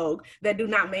skin folk that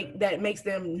makes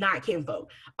them not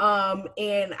kinfolk.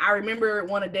 And I remember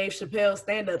one of Dave Chappelle's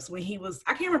stand-ups when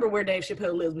I can't remember where Dave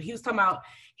Chappelle lives, but he was talking about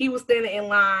he was standing in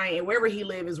line, and wherever he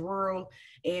lives is rural,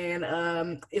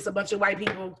 and it's a bunch of white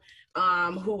people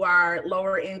who are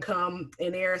lower income,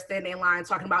 and they're standing in line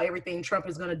talking about everything Trump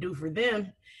is going to do for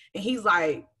them. And he's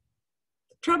like,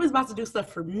 Trump is about to do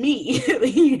stuff for me,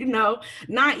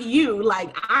 not you.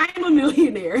 Like, I'm a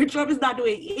millionaire. Trump is not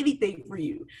doing anything for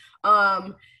you.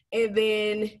 And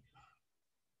then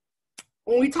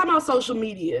when we talk about social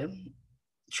media,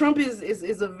 Trump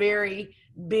is a very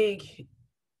big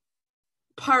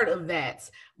part of that.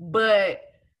 But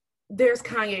there's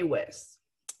Kanye West.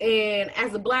 And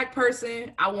as a Black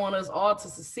person, I want us all to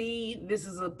succeed. This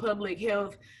is a public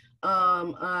health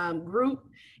group,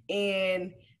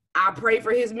 and I pray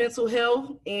for his mental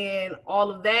health and all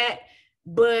of that,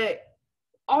 but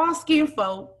all skin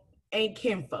folk ain't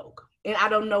kinfolk. And I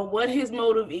don't know what his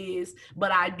motive is,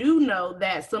 but I do know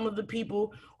that some of the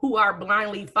people who are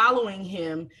blindly following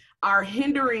him are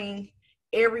hindering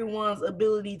everyone's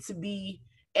ability to be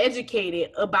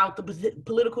educated about the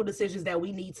political decisions that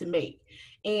we need to make.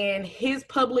 And his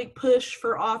public push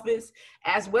for office,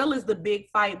 as well as the big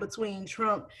fight between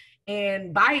Trump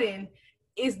and Biden,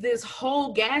 is this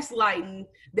whole gaslighting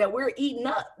that we're eating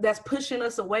up that's pushing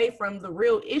us away from the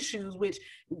real issues, which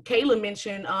Kayla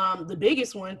mentioned. The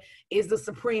biggest one is the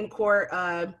Supreme Court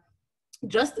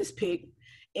justice pick.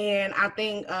 And I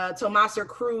think Tomasa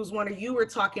Cruz, one of you were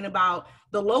talking about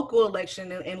the local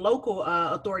election and local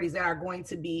authorities that are going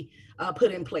to be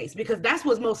put in place, because that's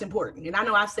what's most important. And I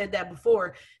know I've said that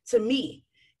before to me.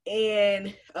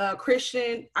 And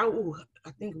Christian, I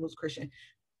think it was Christian.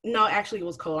 No, actually it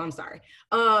was Cole, I'm sorry.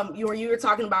 You were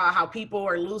talking about how people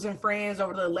are losing friends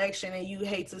over the election and you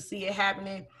hate to see it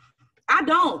happening. I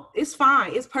don't. It's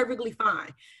fine. It's perfectly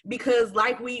fine. Because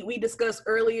like we discussed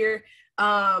earlier,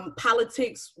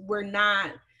 politics were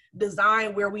not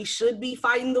designed where we should be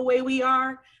fighting the way we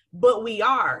are, but we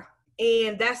are.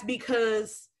 And that's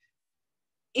because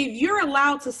if you're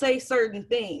allowed to say certain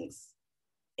things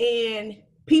and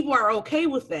people are okay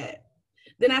with that,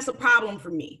 then that's a problem for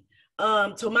me.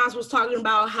 Tomas was talking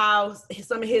about how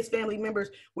some of his family members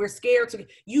were scared to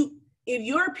if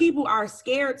your people are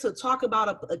scared to talk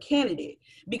about a candidate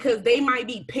because they might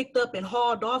be picked up and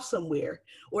hauled off somewhere,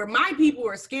 or my people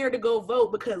are scared to go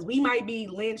vote because we might be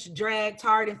lynched, dragged,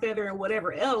 tarred and feathered and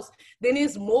whatever else, then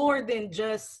it's more than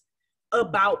just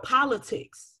about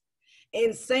politics.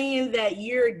 And saying that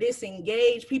you're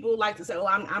disengaged, people like to say, oh,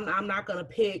 I'm not gonna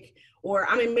pick, or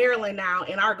I'm in Maryland now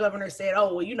and our governor said,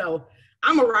 oh, well, you know,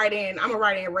 I'm a write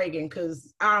in Reagan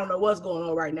because I don't know what's going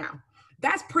on right now.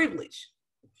 That's privilege.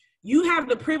 You have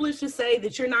the privilege to say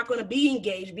that you're not going to be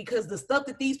engaged because the stuff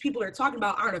that these people are talking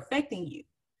about aren't affecting you.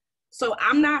 So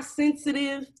I'm not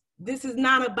sensitive. This is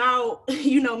not about,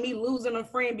 you know, me losing a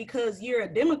friend because you're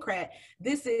a Democrat.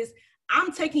 This is,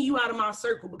 I'm taking you out of my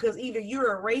circle because either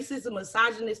you're a racist, a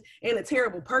misogynist, and a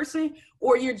terrible person,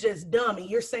 or you're just dumb and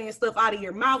you're saying stuff out of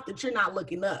your mouth that you're not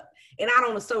looking up. And I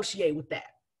don't associate with that.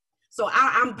 So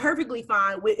I'm perfectly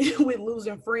fine with, with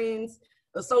losing friends,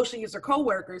 associates, or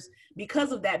coworkers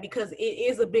because of that, because it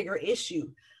is a bigger issue.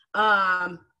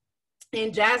 And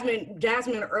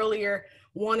Jasmine earlier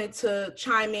wanted to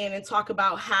chime in and talk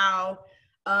about how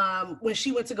when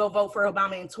she went to go vote for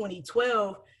Obama in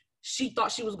 2012, she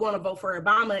thought she was going to vote for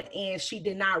Obama and she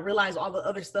did not realize all the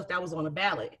other stuff that was on the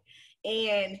ballot.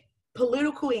 And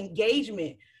political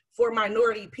engagement for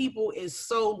minority people is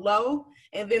so low.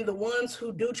 And then the ones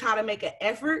who do try to make an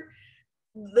effort,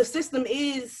 the system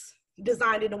is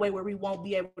designed in a way where we won't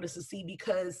be able to succeed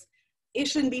because it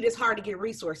shouldn't be this hard to get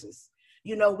resources.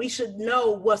 You know, we should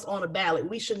know what's on a ballot.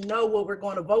 We should know what we're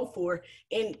going to vote for.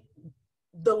 And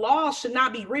the law should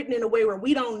not be written in a way where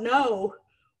we don't know,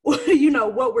 you know,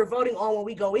 what we're voting on when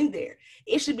we go in there.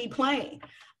 It should be plain.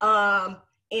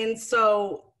 And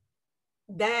so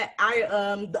that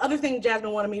the other thing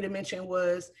Jasmine wanted me to mention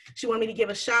was she wanted me to give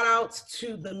a shout out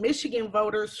to the Michigan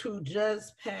voters who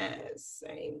just passed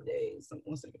same day.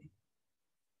 One second.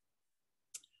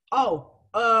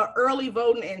 Early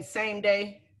voting and same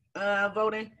day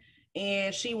voting.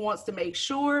 And she wants to make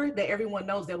sure that everyone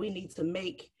knows that we need to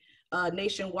make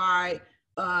nationwide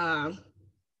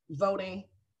voting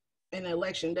and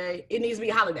election day. It needs to be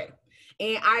a holiday.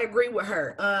 And I agree with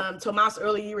her. Tomas,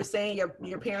 earlier you were saying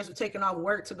your parents were taking off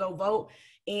work to go vote.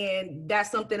 And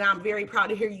that's something I'm very proud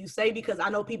to hear you say, because I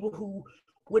know people who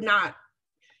would not,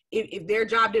 if their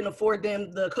job didn't afford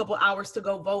them the couple hours to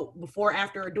go vote before,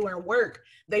 after, or during work,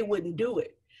 they wouldn't do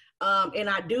it. And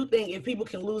I do think if people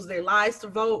can lose their lives to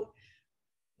vote,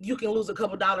 you can lose a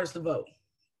couple dollars to vote,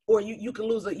 or you can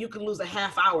lose a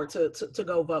half hour to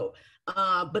go vote.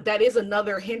 But that is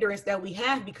another hindrance that we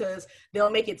have, because they'll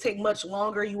make it take much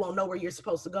longer. You won't know where you're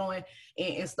supposed to go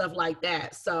and stuff like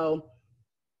that. So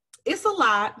it's a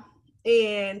lot.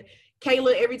 And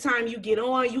Kayla, every time you get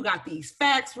on, you got these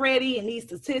facts ready and these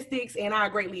statistics, and I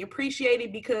greatly appreciate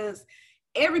it, because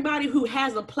everybody who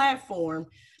has a platform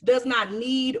does not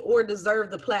need or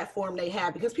deserve the platform they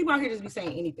have, because people out here just be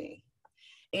saying anything.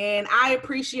 And I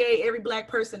appreciate every Black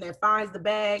person that finds the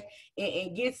bag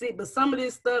and gets it. But some of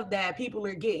this stuff that people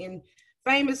are getting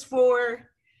famous for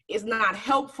is not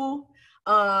helpful.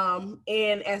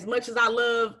 And as much as I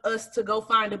love us to go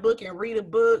find a book and read a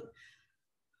book,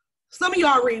 some of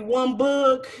y'all read one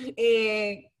book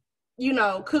and, you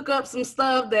know, cook up some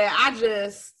stuff that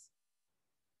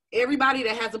everybody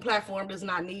that has a platform does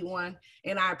not need one.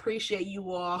 And I appreciate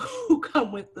you all who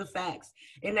come with the facts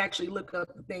and actually look up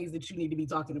the things that you need to be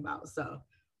talking about. So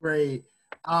great.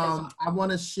 I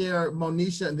want to share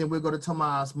Monisha, and then we'll go to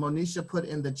Tomas. Monisha put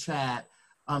in the chat,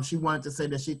 she wanted to say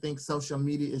that she thinks social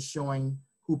media is showing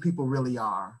who people really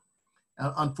are.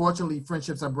 Unfortunately,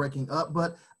 friendships are breaking up,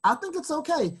 but I think it's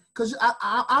okay, because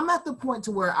I'm at the point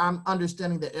to where I'm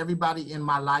understanding that everybody in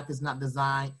my life is not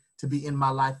designed to be in my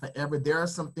life forever. There are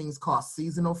some things called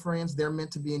seasonal friends. They're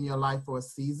meant to be in your life for a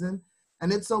season.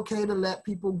 And it's okay to let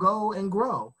people go and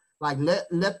grow. Like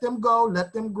let them go,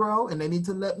 let them grow, and they need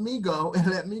to let me go and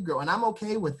let me grow. And I'm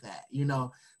okay with that, you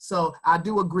know? So I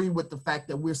do agree with the fact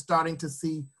that we're starting to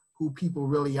see who people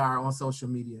really are on social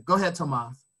media. Go ahead,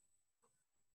 Tomas.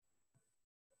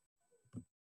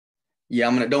 Yeah,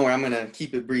 don't worry, I'm gonna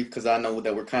keep it brief because I know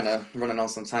that we're kind of running on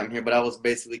some time here, but I was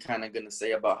basically kind of gonna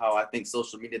say about how I think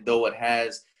social media, though it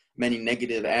has many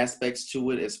negative aspects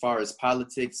to it as far as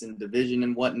politics and division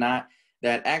and whatnot,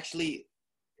 that actually,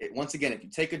 once again, if you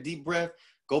take a deep breath,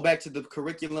 go back to the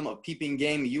curriculum of Peeping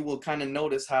Game, you will kind of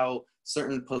notice how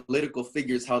certain political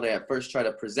figures, how they at first try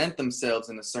to present themselves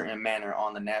in a certain manner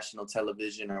on the national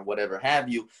television or whatever have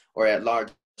you, or at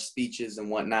large speeches and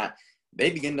whatnot, they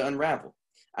begin to unravel.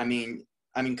 I mean,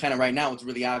 I mean, kind of right now, it's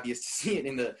really obvious to see it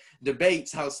in the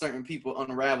debates, how certain people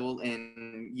unravel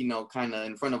and, you know, kind of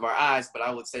in front of our eyes. But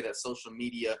I would say that social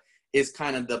media is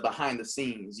kind of the behind the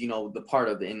scenes, you know, the part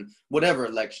of it in whatever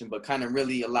election, but kind of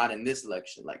really a lot in this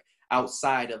election, like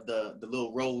outside of the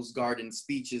little rose garden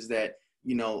speeches that,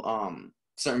 you know,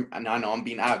 certain, and I know I'm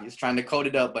being obvious, trying to code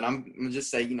it up, but I'm gonna just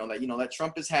say, that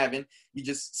Trump is having, you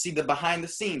just see the behind the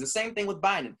scenes. The same thing with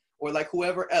Biden or like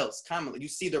whoever else, Kamala, you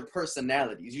see their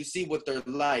personalities, you see what they're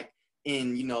like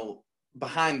in, you know,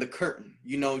 behind the curtain,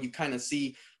 you know, you kind of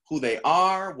see who they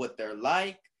are, what they're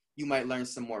like. You might learn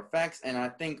some more facts. And I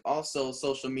think also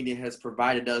social media has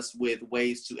provided us with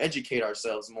ways to educate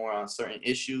ourselves more on certain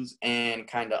issues and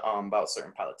kind of about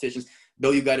certain politicians.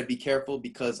 Though you got to be careful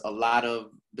because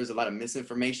there's a lot of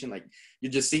misinformation. Like you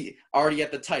just see already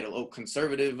at the title,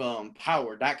 conservative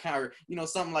power, that kind of, you know,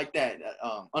 something like that,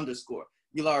 underscore.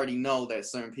 You'll already know that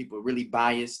certain people are really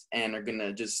biased and are going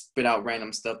to just spit out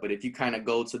random stuff. But if you kind of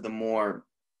go to the more,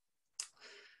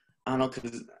 I don't know,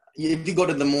 because if you go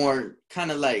to the more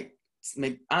kind of like,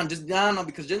 I don't know,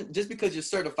 because just because you're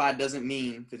certified doesn't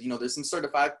mean, because, you know, there's some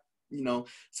certified, you know,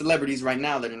 celebrities right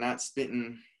now that are not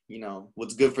spitting, you know,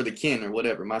 what's good for the kin or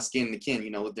whatever, my skin, the kin,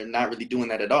 you know, they're not really doing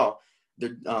that at all.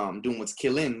 They're doing what's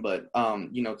killing. But,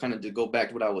 you know, kind of to go back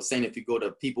to what I was saying, if you go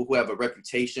to people who have a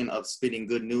reputation of spitting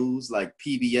good news, like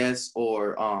PBS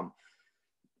or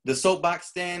the Soapbox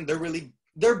Stand,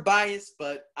 they're biased,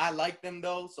 but I like them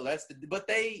though. So but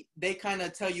they kind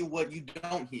of tell you what you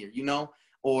don't hear, you know,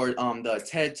 or the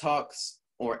TED Talks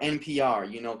or NPR,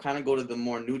 you know, kind of go to the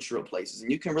more neutral places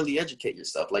and you can really educate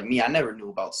yourself. Like me, I never knew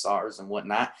about SARS and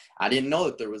whatnot. I didn't know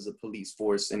that there was a police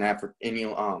force in Africa, and, you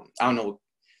know, I don't know,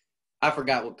 I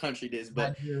forgot what country it is,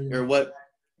 but,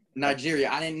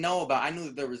 Nigeria. I didn't know about, I knew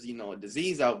that there was, you know, a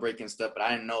disease outbreak and stuff, but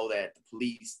I didn't know that the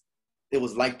police, it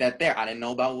was like that there. I didn't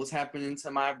know about what was happening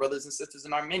to my brothers and sisters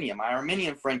in Armenia. My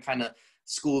Armenian friend kind of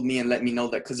schooled me and let me know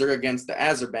that because they're against the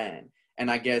Azerbaijan. And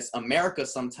I guess America,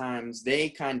 sometimes they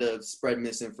kind of spread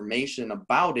misinformation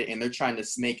about it and they're trying to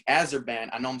make Azerbaijan,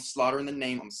 I know I'm slaughtering the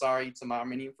name, I'm sorry to my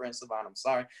Armenian friend Savan, I'm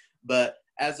sorry, but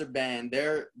Azerbaijan,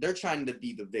 they're trying to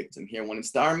be the victim here when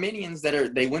it's the Armenians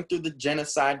they went through the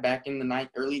genocide back in the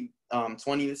early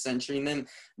 20th century, and then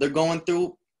they're going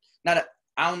through, I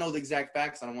don't know the exact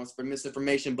facts, I don't want to spread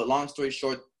misinformation, but long story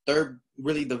short, they're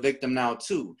really the victim now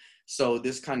too. So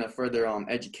this kind of further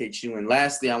educates you. And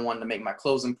lastly, I wanted to make my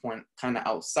closing point kind of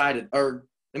outside of, or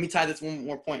let me tie this one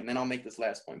more point and then I'll make this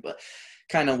last point. But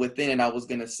kind of within it, I was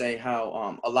going to say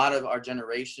how a lot of our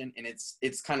generation, and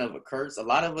it's kind of a curse, a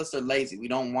lot of us are lazy. We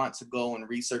don't want to go and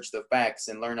research the facts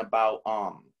and learn about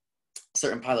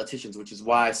certain politicians, which is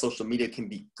why social media can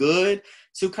be good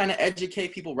to kind of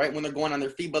educate people right when they're going on their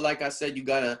feet. But like I said, you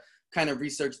got to kind of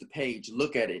research the page,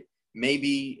 look at it.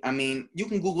 Maybe, I mean, you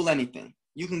can Google anything.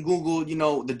 You can Google, you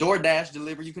know, the DoorDash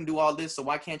delivery. You can do all this. So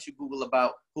why can't you Google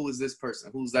about who is this person?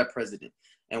 Who's that president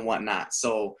and whatnot?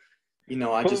 So, you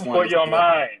know, I just want to your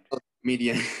mind.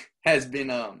 Media has been,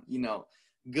 you know,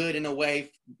 good in a way,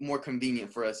 more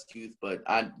convenient for us youth, but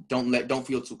don't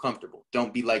feel too comfortable.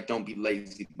 Don't be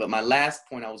lazy. But my last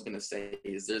point I was going to say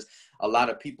is there's a lot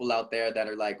of people out there that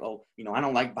are like, oh, you know, I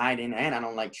don't like Biden and I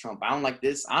don't like Trump. I don't like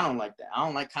this. I don't like that. I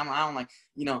don't like Kamala. I don't like,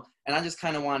 you know, and I just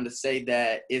kind of wanted to say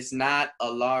that it's not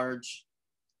a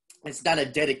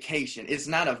dedication. It's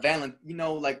not a you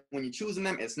know, like when you're choosing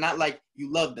them, it's not like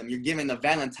you love them. You're giving a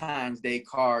Valentine's Day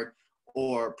card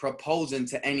or proposing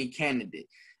to any candidate.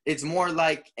 It's more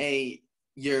like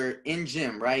you're in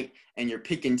gym, right? And you're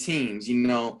picking teams, you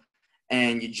know,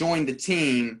 and you join the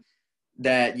team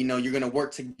that, you know, you're going to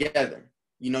work together.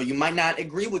 You know, you might not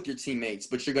agree with your teammates,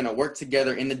 but you're going to work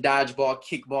together in the dodgeball,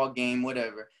 kickball game,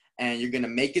 whatever. And you're going to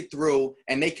make it through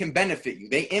and they can benefit you.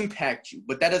 They impact you,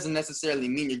 but that doesn't necessarily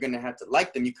mean you're going to have to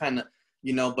like them. You kind of,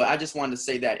 you know, but I just wanted to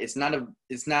say that it's not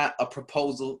a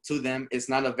proposal to them. It's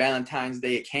not a Valentine's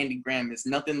Day, a candygram. It's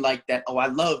nothing like that. Oh, I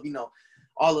love, you know,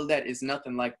 all of that is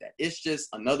nothing like that. It's just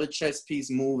another chess piece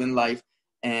move in life.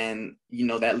 And, you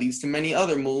know, that leads to many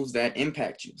other moves that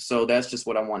impact you. So that's just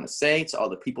what I want to say to all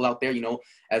the people out there, you know,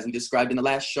 as we described in the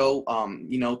last show,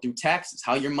 you know, through taxes,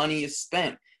 how your money is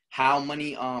spent,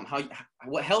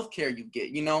 what healthcare you get,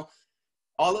 you know,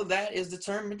 all of that is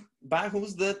determined by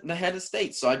who's the head of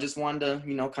state. So I just wanted to,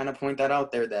 you know, kind of point that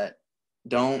out there, that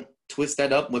don't twist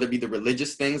that up, whether it be the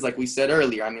religious things, like we said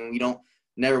earlier. I mean, we don't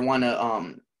never want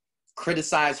to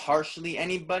criticize harshly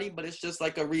anybody, but it's just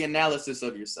like a reanalysis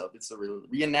of yourself. It's a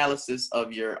reanalysis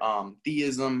of your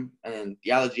theism and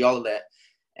theology, all of that,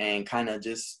 and kind of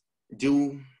just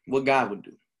do what God would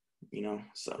do, you know.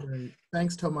 So great.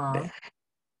 Thanks, Tomar.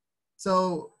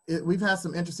 So we've had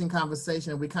some interesting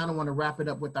conversation. We kind of want to wrap it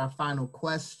up with our final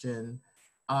question.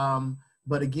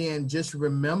 But again, just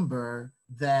remember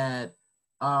that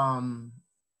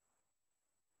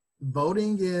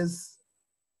voting is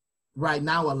right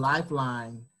now a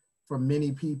lifeline for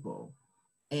many people.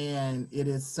 And it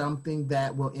is something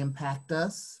that will impact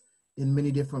us in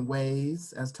many different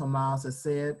ways, as Tomas has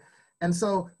said. And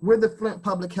so we're the Flint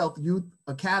Public Health Youth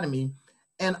Academy,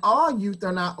 and all youth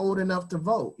are not old enough to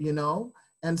vote, you know?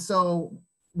 And so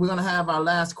we're gonna have our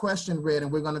last question read,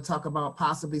 and we're gonna talk about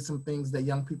possibly some things that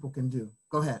young people can do.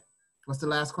 Go ahead. What's the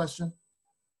last question?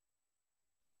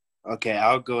 Okay,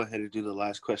 I'll go ahead and do the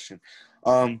last question.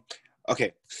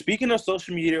 Okay, speaking of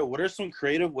social media, what are some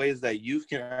creative ways that youth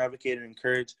can advocate and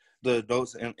encourage the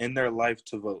adults in their life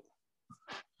to vote?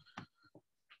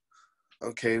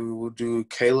 Okay, we will do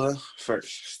Kayla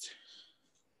first.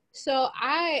 So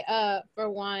I,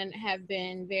 for one, have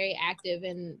been very active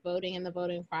in voting in the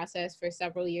voting process for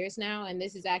several years now. And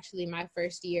this is actually my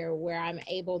first year where I'm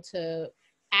able to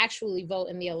actually vote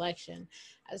in the election.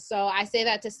 So I say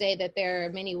that to say that there are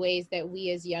many ways that we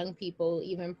as young people,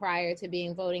 even prior to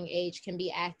being voting age, can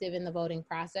be active in the voting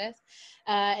process.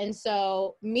 And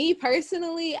so me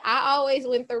personally, I always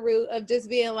went the route of just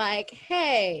being like,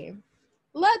 hey,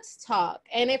 let's talk.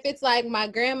 And if it's like my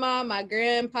grandma, my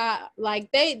grandpa, like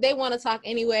they want to talk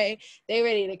anyway. They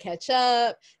ready to catch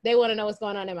up. They want to know what's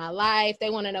going on in my life. They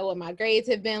want to know what my grades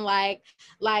have been like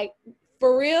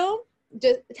for real.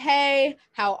 Just, hey,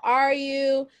 how are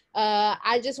you?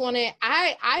 I just want to,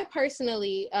 I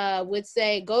personally would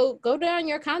say go down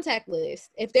your contact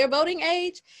list. If they're voting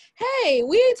age, hey,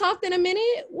 we ain't talked in a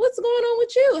minute. What's going on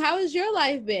with you? How has your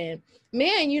life been?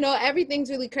 Man, you know, everything's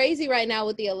really crazy right now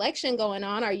with the election going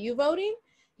on. Are you voting?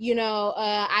 You know,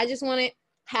 I just want to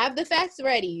have the facts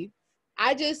ready.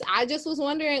 I just was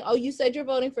wondering, oh, you said you're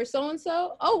voting for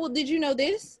so-and-so? Oh, well, did you know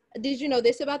this? Did you know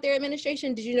this about their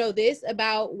administration? Did you know this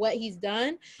about what he's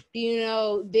done? Do you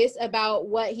know this about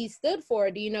what he stood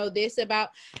for? Do you know this about,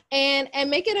 and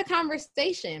make it a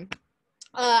conversation.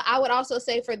 I would also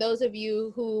say for those of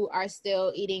you who are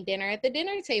still eating dinner at the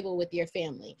dinner table with your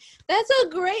family, that's a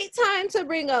great time to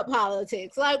bring up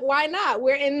politics. Like, why not?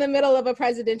 We're in the middle of a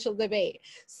presidential debate.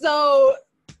 So,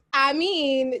 I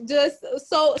mean, just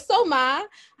so Ma,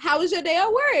 how was your day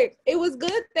at work? It was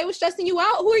good. They were stressing you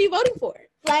out. Who are you voting for?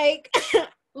 Like,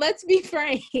 let's be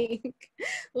frank.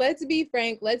 Let's be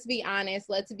frank. Let's be honest.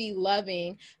 Let's be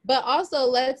loving. But also,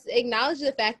 let's acknowledge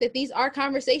the fact that these are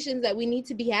conversations that we need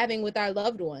to be having with our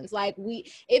loved ones. Like,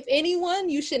 if anyone,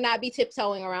 you should not be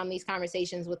tiptoeing around these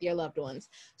conversations with your loved ones.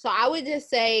 So I would just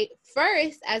say,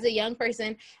 first, as a young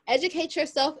person, educate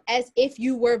yourself as if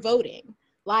you were voting.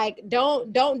 Like,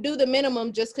 don't do the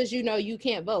minimum just because you know you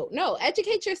can't vote. No,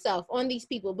 educate yourself on these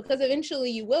people because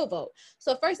eventually you will vote.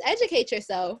 So first, educate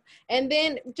yourself, and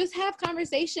then just have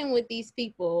conversation with these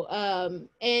people,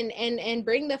 and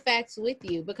bring the facts with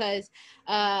you. Because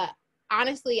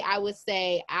honestly, I would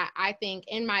say I think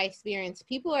in my experience,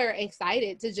 people are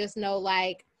excited to just know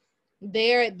like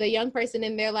the young person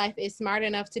in their life is smart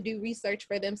enough to do research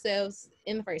for themselves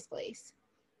in the first place.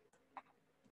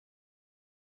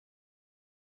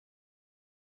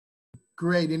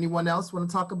 Great. Anyone else want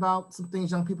to talk about some things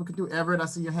young people can do? Everett, I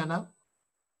see your hand up.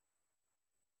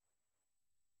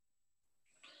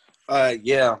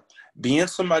 Yeah, being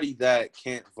somebody that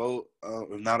can't vote,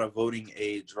 not a voting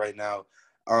age right now.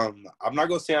 I'm not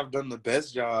gonna say I've done the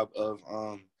best job of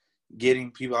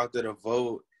getting people out there to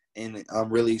vote and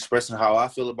really expressing how I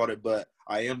feel about it, but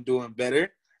I am doing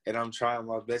better and I'm trying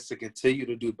my best to continue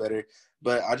to do better.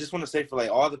 But I just want to say for like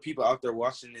all the people out there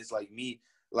watching this, like me,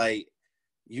 like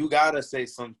you gotta say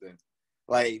something.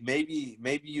 Like maybe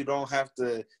you don't have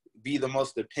to be the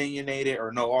most opinionated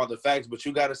or know all the facts, but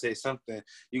you gotta say something.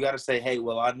 You gotta say, hey,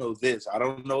 well, I know this. I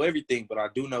don't know everything, but I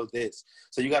do know this.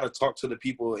 So you gotta talk to the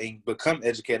people and become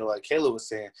educated, like Kayla was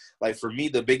saying. Like for me,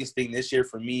 the biggest thing this year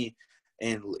for me,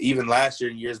 and even last year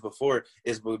and years before,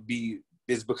 is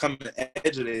becoming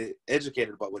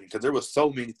educated about voting, because there was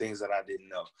so many things that I didn't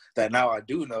know that now I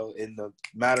do know in the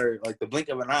matter, like the blink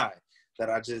of an eye, that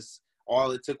I just,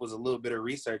 all it took was a little bit of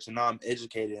research, and now I'm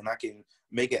educated and I can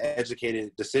make an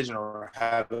educated decision or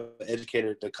have an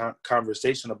educated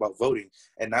conversation about voting.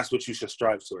 And that's what you should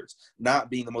strive towards. Not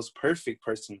being the most perfect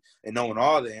person and knowing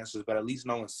all the answers, but at least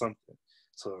knowing something.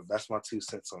 So that's my 2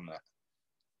 cents on that.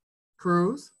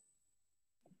 Cruz?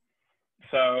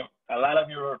 So a lot of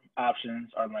your options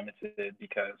are limited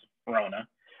because Rona,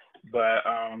 but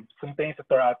some things to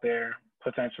throw out there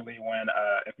potentially when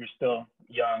if you're still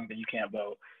young that you can't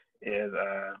vote is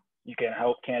you can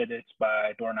help candidates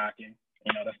by door knocking.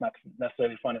 You know, that's not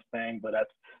necessarily the funnest thing, but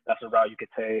that's a route you could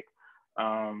take.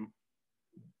 Kayla's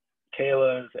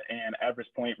and Everett's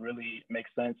point really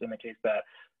makes sense in the case that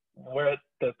where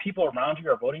the people around you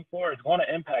are voting for is going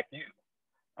to impact you,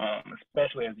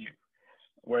 especially as youth.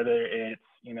 Whether it's,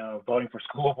 you know, voting for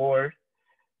school board,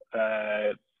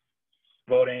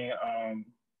 voting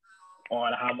on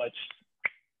how much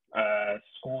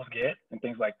schools get and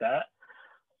things like that,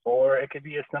 or it could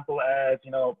be as simple as, you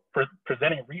know,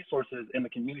 presenting resources in the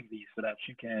community so that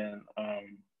you can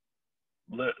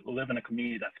live in a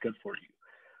community that's good for you,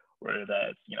 whether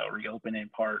that's, you know, reopening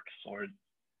parks or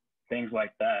things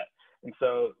like that. And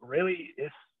so really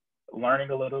it's learning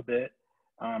a little bit,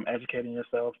 educating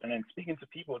yourself, and then speaking to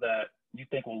people that you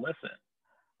think will listen.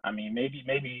 I mean,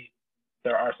 maybe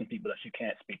there are some people that you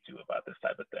can't speak to about this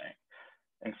type of thing.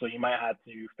 And so you might have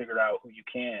to figure out who you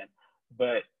can.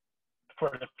 But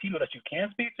for the people that you can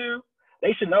speak to,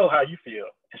 they should know how you feel.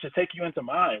 It should take you into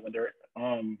mind when they're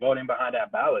voting behind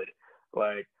that ballot.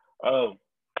 Like, oh,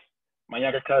 my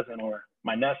younger cousin or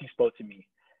my nephew spoke to me,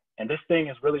 and this thing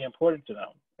is really important to them.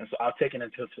 And so I'll take it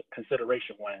into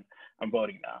consideration when I'm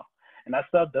voting now. And that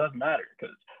stuff does matter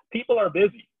because people are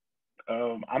busy.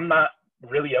 I'm not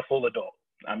really a full adult.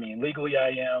 I mean, legally I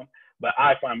am, but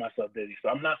I find myself busy. So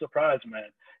I'm not surprised when,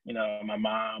 you know, my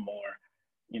mom or,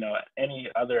 you know, any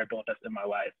other adult that's in my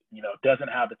life, you know, doesn't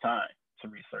have the time to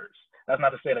research. That's not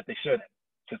to say that they shouldn't,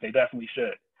 because they definitely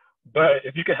should. But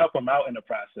if you can help them out in the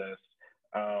process,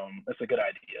 it's a good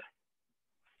idea.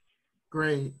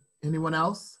 Great. Anyone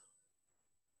else?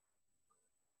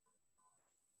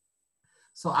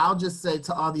 So I'll just say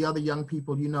to all the other young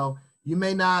people, you know, you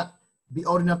may not be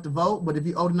old enough to vote, but if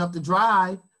you're old enough to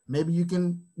drive, maybe you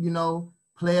can, you know,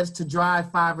 pledge to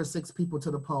drive 5 or 6 people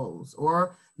to the polls.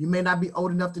 Or you may not be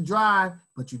old enough to drive,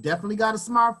 but you definitely got a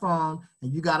smartphone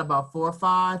and you got about 4 or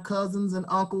 5 cousins and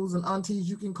uncles and aunties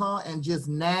you can call and just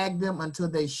nag them until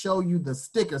they show you the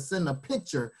sticker, send a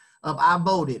picture of I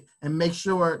voted, and make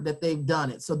sure that they've done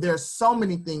it. So there's so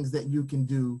many things that you can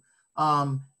do,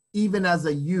 even as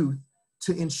a youth,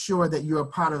 to ensure that you're a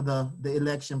part of the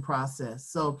election process.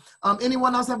 So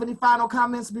anyone else have any final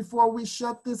comments before we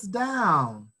shut this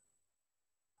down?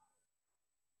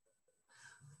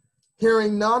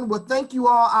 Hearing none, well, thank you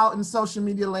all out in social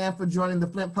media land for joining the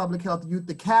Flint Public Health Youth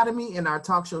Academy in our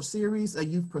talk show series, A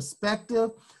Youth Perspective.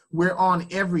 We're on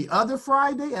every other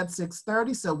Friday at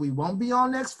 6:30, so we won't be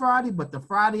on next Friday, but the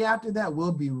Friday after that,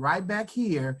 we'll be right back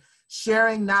here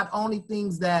sharing not only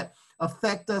things that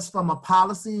affect us from a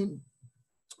policy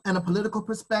and a political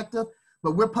perspective,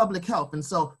 but we're public health. And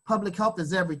so public health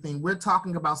is everything. We're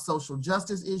talking about social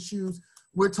justice issues.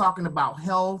 We're talking about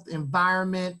health,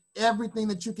 environment, everything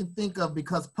that you can think of,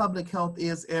 because public health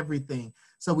is everything.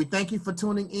 So we thank you for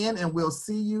tuning in, and we'll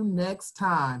see you next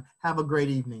time. Have a great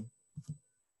evening.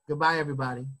 Goodbye,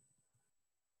 everybody.